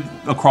good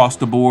across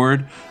the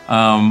board.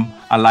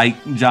 I like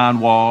John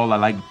Wall. I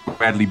like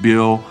Bradley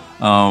Beal.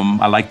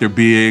 I like their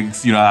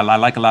bigs. You know, I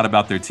like a lot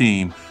about their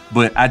team,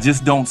 but I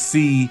just don't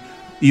see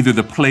either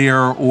the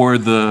player or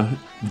the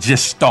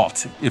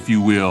gestalt, if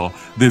you will,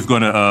 that's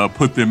going to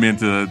put them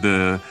into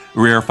the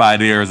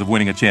rarefied airs of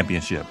winning a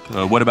championship.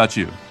 What about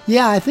you?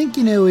 Yeah, I think,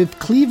 if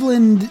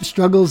Cleveland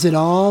struggles at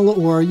all,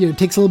 or,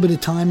 takes a little bit of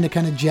time to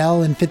kind of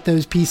gel and fit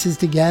those pieces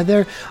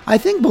together, I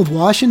think both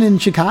Washington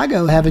and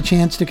Chicago have a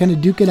chance to kind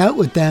of duke it out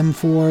with them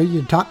for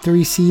your top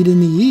 3 seed in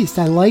the East.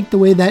 I like the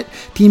way that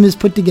team is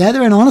put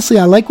together, and honestly,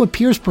 I like what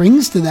Pierce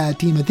brings to that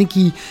team. I think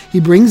he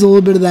brings a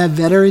little bit of that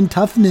veteran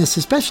toughness,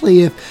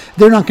 especially if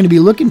they're not going to be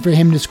looking for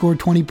him to score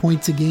 20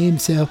 points a game.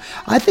 So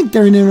I think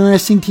they're an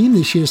interesting team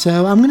this year.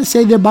 So I'm going to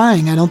say they're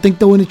buying. I don't think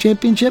they'll win a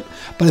championship,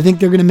 but I think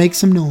they're going to make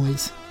some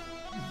noise.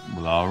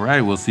 Well, all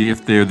right. We'll see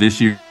if they're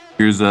this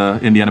year's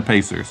Indiana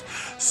Pacers.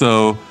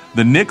 So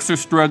the Knicks are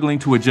struggling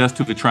to adjust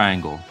to the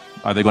triangle.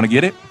 Are they going to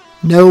get it?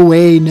 No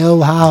way, no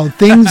how.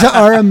 Things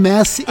are a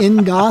mess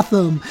in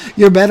Gotham.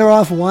 You're better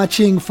off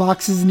watching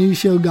Fox's new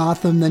show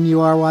Gotham than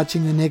you are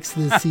watching the Knicks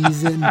this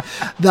season.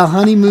 The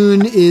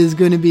honeymoon is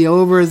going to be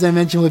over, as I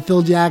mentioned, with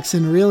Phil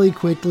Jackson really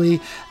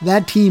quickly.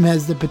 That team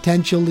has the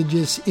potential to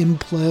just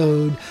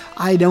implode.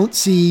 I don't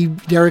see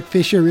Derek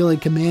Fisher really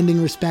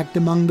commanding respect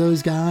among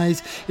those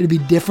guys. It'd be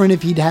different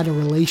if he'd had a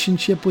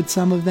relationship with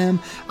some of them.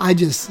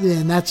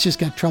 And that's just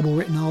got trouble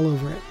written all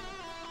over it.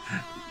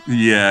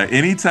 Yeah,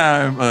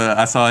 anytime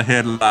I saw a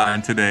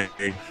headline today,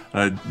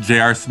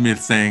 J.R.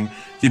 Smith saying,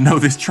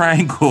 this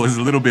triangle is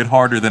a little bit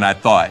harder than I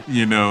thought.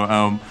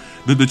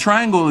 The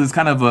triangle is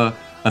kind of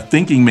a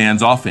thinking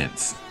man's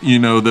offense.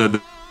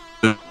 The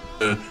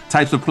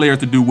types of players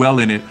to do well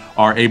in it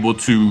are able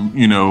to,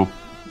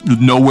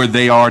 know where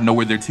they are, know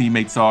where their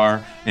teammates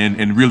are,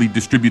 and really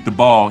distribute the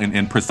ball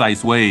in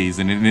precise ways.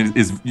 And it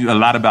is a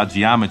lot about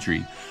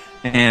geometry.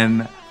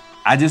 And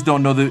I just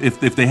don't know that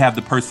if they have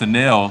the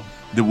personnel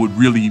that would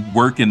really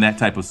work in that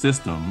type of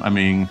system. I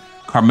mean,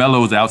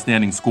 Carmelo is an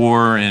outstanding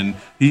scorer, and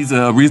he's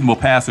a reasonable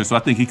passer, so I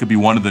think he could be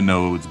one of the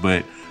nodes.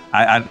 But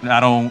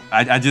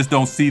I just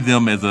don't see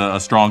them as a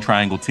strong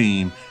triangle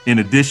team. In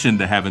addition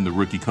to having the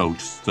rookie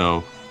coach,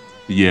 so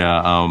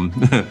yeah,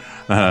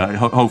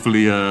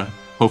 hopefully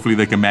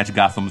they can match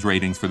Gotham's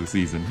ratings for the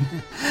season.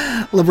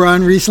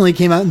 LeBron recently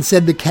came out and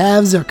said the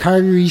Cavs are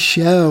Kyrie's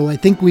show. I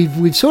think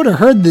we've sort of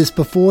heard this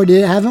before,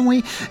 haven't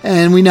we?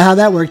 And we know how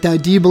that worked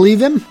out. Do you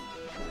believe him?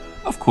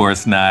 Of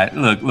course not.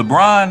 Look,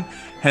 LeBron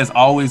has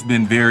always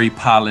been very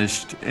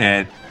polished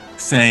at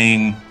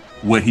saying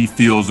what he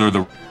feels are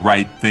the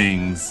right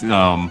things,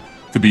 to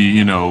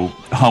be,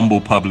 humble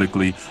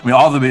publicly. I mean,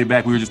 all the way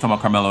back, we were just talking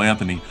about Carmelo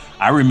Anthony.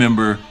 I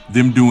remember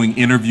them doing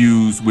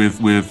interviews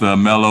with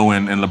Melo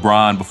and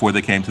LeBron before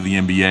they came to the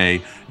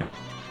NBA.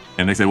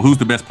 And they said, well, who's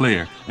the best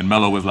player? And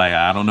Melo was like,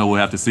 I don't know, we'll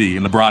have to see.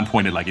 And LeBron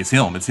pointed like, it's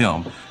him. It's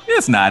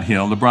not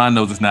him. LeBron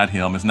knows it's not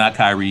him. It's not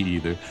Kyrie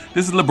either.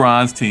 This is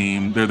LeBron's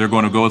team. They're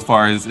going to go as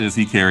far as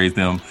he carries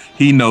them.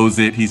 He knows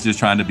it. He's just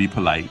trying to be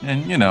polite.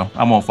 And,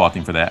 I won't fault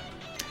him for that.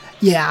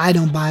 Yeah, I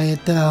don't buy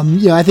it.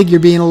 I think you're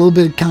being a little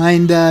bit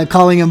kind,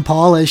 calling him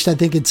polished. I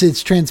think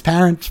it's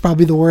transparent. It's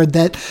probably the word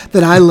that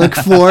I look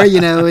for.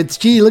 It's,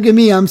 gee, look at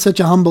me. I'm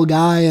such a humble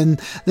guy, and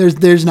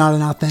there's not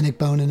an authentic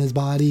bone in his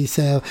body.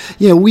 So,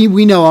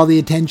 we know all the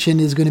attention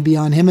is going to be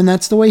on him, and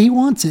that's the way he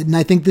wants it. And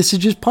I think this is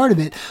just part of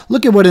it.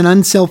 Look at what an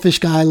unselfish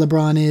guy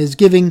LeBron is,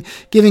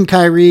 giving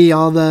Kyrie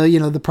all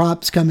the, the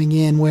props coming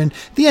in, when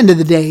at the end of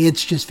the day,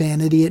 it's just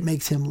vanity. It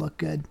makes him look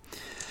good.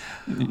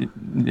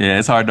 Yeah,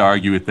 it's hard to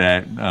argue with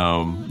that.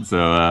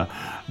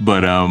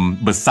 But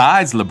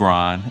besides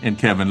LeBron and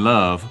Kevin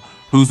Love,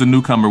 who's the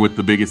newcomer with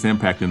the biggest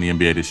impact in the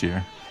NBA this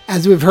year?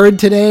 As we've heard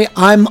today,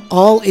 I'm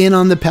all in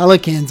on the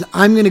Pelicans.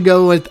 I'm going to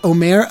go with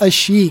Omer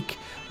Asik,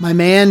 my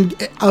man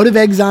out of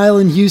exile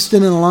in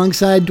Houston and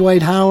alongside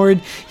Dwight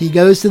Howard. He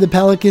goes to the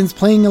Pelicans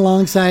playing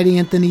alongside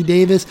Anthony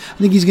Davis. I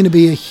think he's going to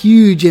be a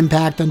huge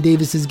impact on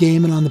Davis's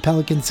game and on the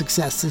Pelicans'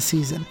 success this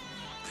season.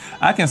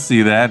 I can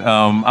see that.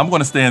 I'm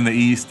going to stay in the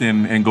East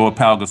and go with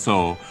Pau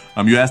Gasol.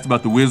 You asked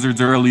about the Wizards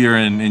earlier,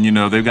 and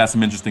they've got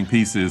some interesting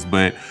pieces,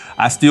 but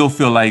I still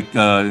feel like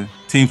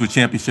teams with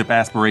championship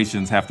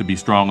aspirations have to be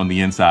strong on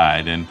the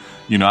inside. And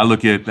I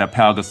look at that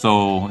Pau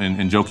Gasol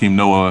and Joakim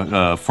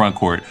Noah front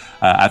court.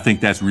 I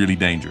think that's really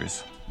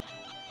dangerous.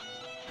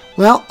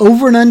 Well,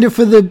 over and under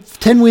for the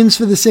 10 wins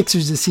for the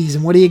Sixers this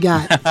season. What do you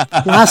got?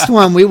 Last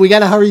one. We got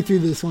to hurry through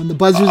this one. The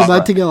buzzer's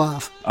about to go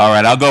off. All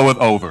right, I'll go with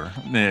over,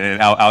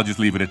 and I'll just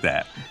leave it at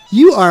that.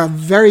 You are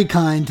very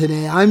kind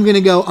today. I'm going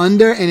to go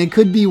under, and it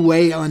could be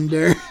way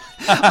under.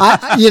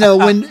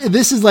 When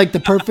this is like the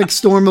perfect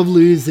storm of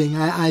losing,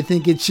 I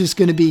think it's just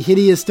going to be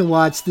hideous to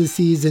watch this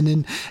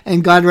season.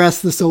 And God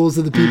rest the souls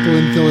of the people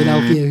in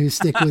Philadelphia who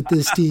stick with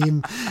this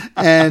team.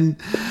 And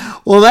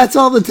well, that's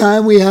all the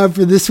time we have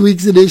for this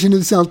week's edition of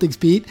Celtics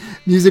Beat.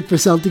 Music for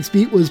Celtics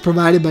Beat was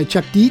provided by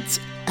Chuck Dietz,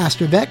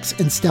 Astrovex,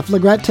 and Steph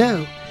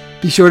Legrateau.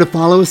 Be sure to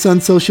follow us on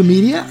social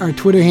media. Our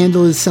Twitter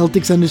handle is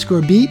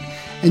Celtics_Beat,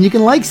 and you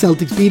can like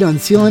Celtics Beat on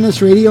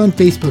CLNS Radio and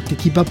Facebook to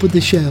keep up with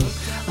the show.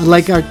 I'd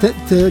like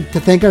to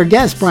thank our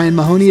guest, Brian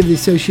Mahoney of the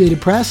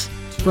Associated Press,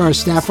 for our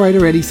staff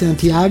writer, Eddie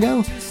Santiago,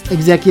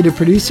 executive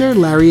producer,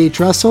 Larry H.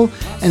 Russell,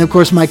 and of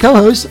course my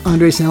co-host,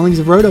 Andre Snellings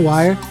of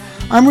RotoWire.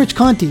 I'm Rich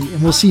Conti,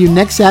 and we'll see you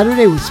next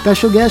Saturday with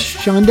special guest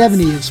Sean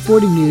Devaney of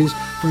Sporting News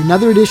for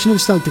another edition of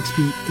Celtics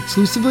Beat,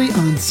 exclusively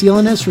on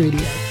CLNS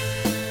Radio.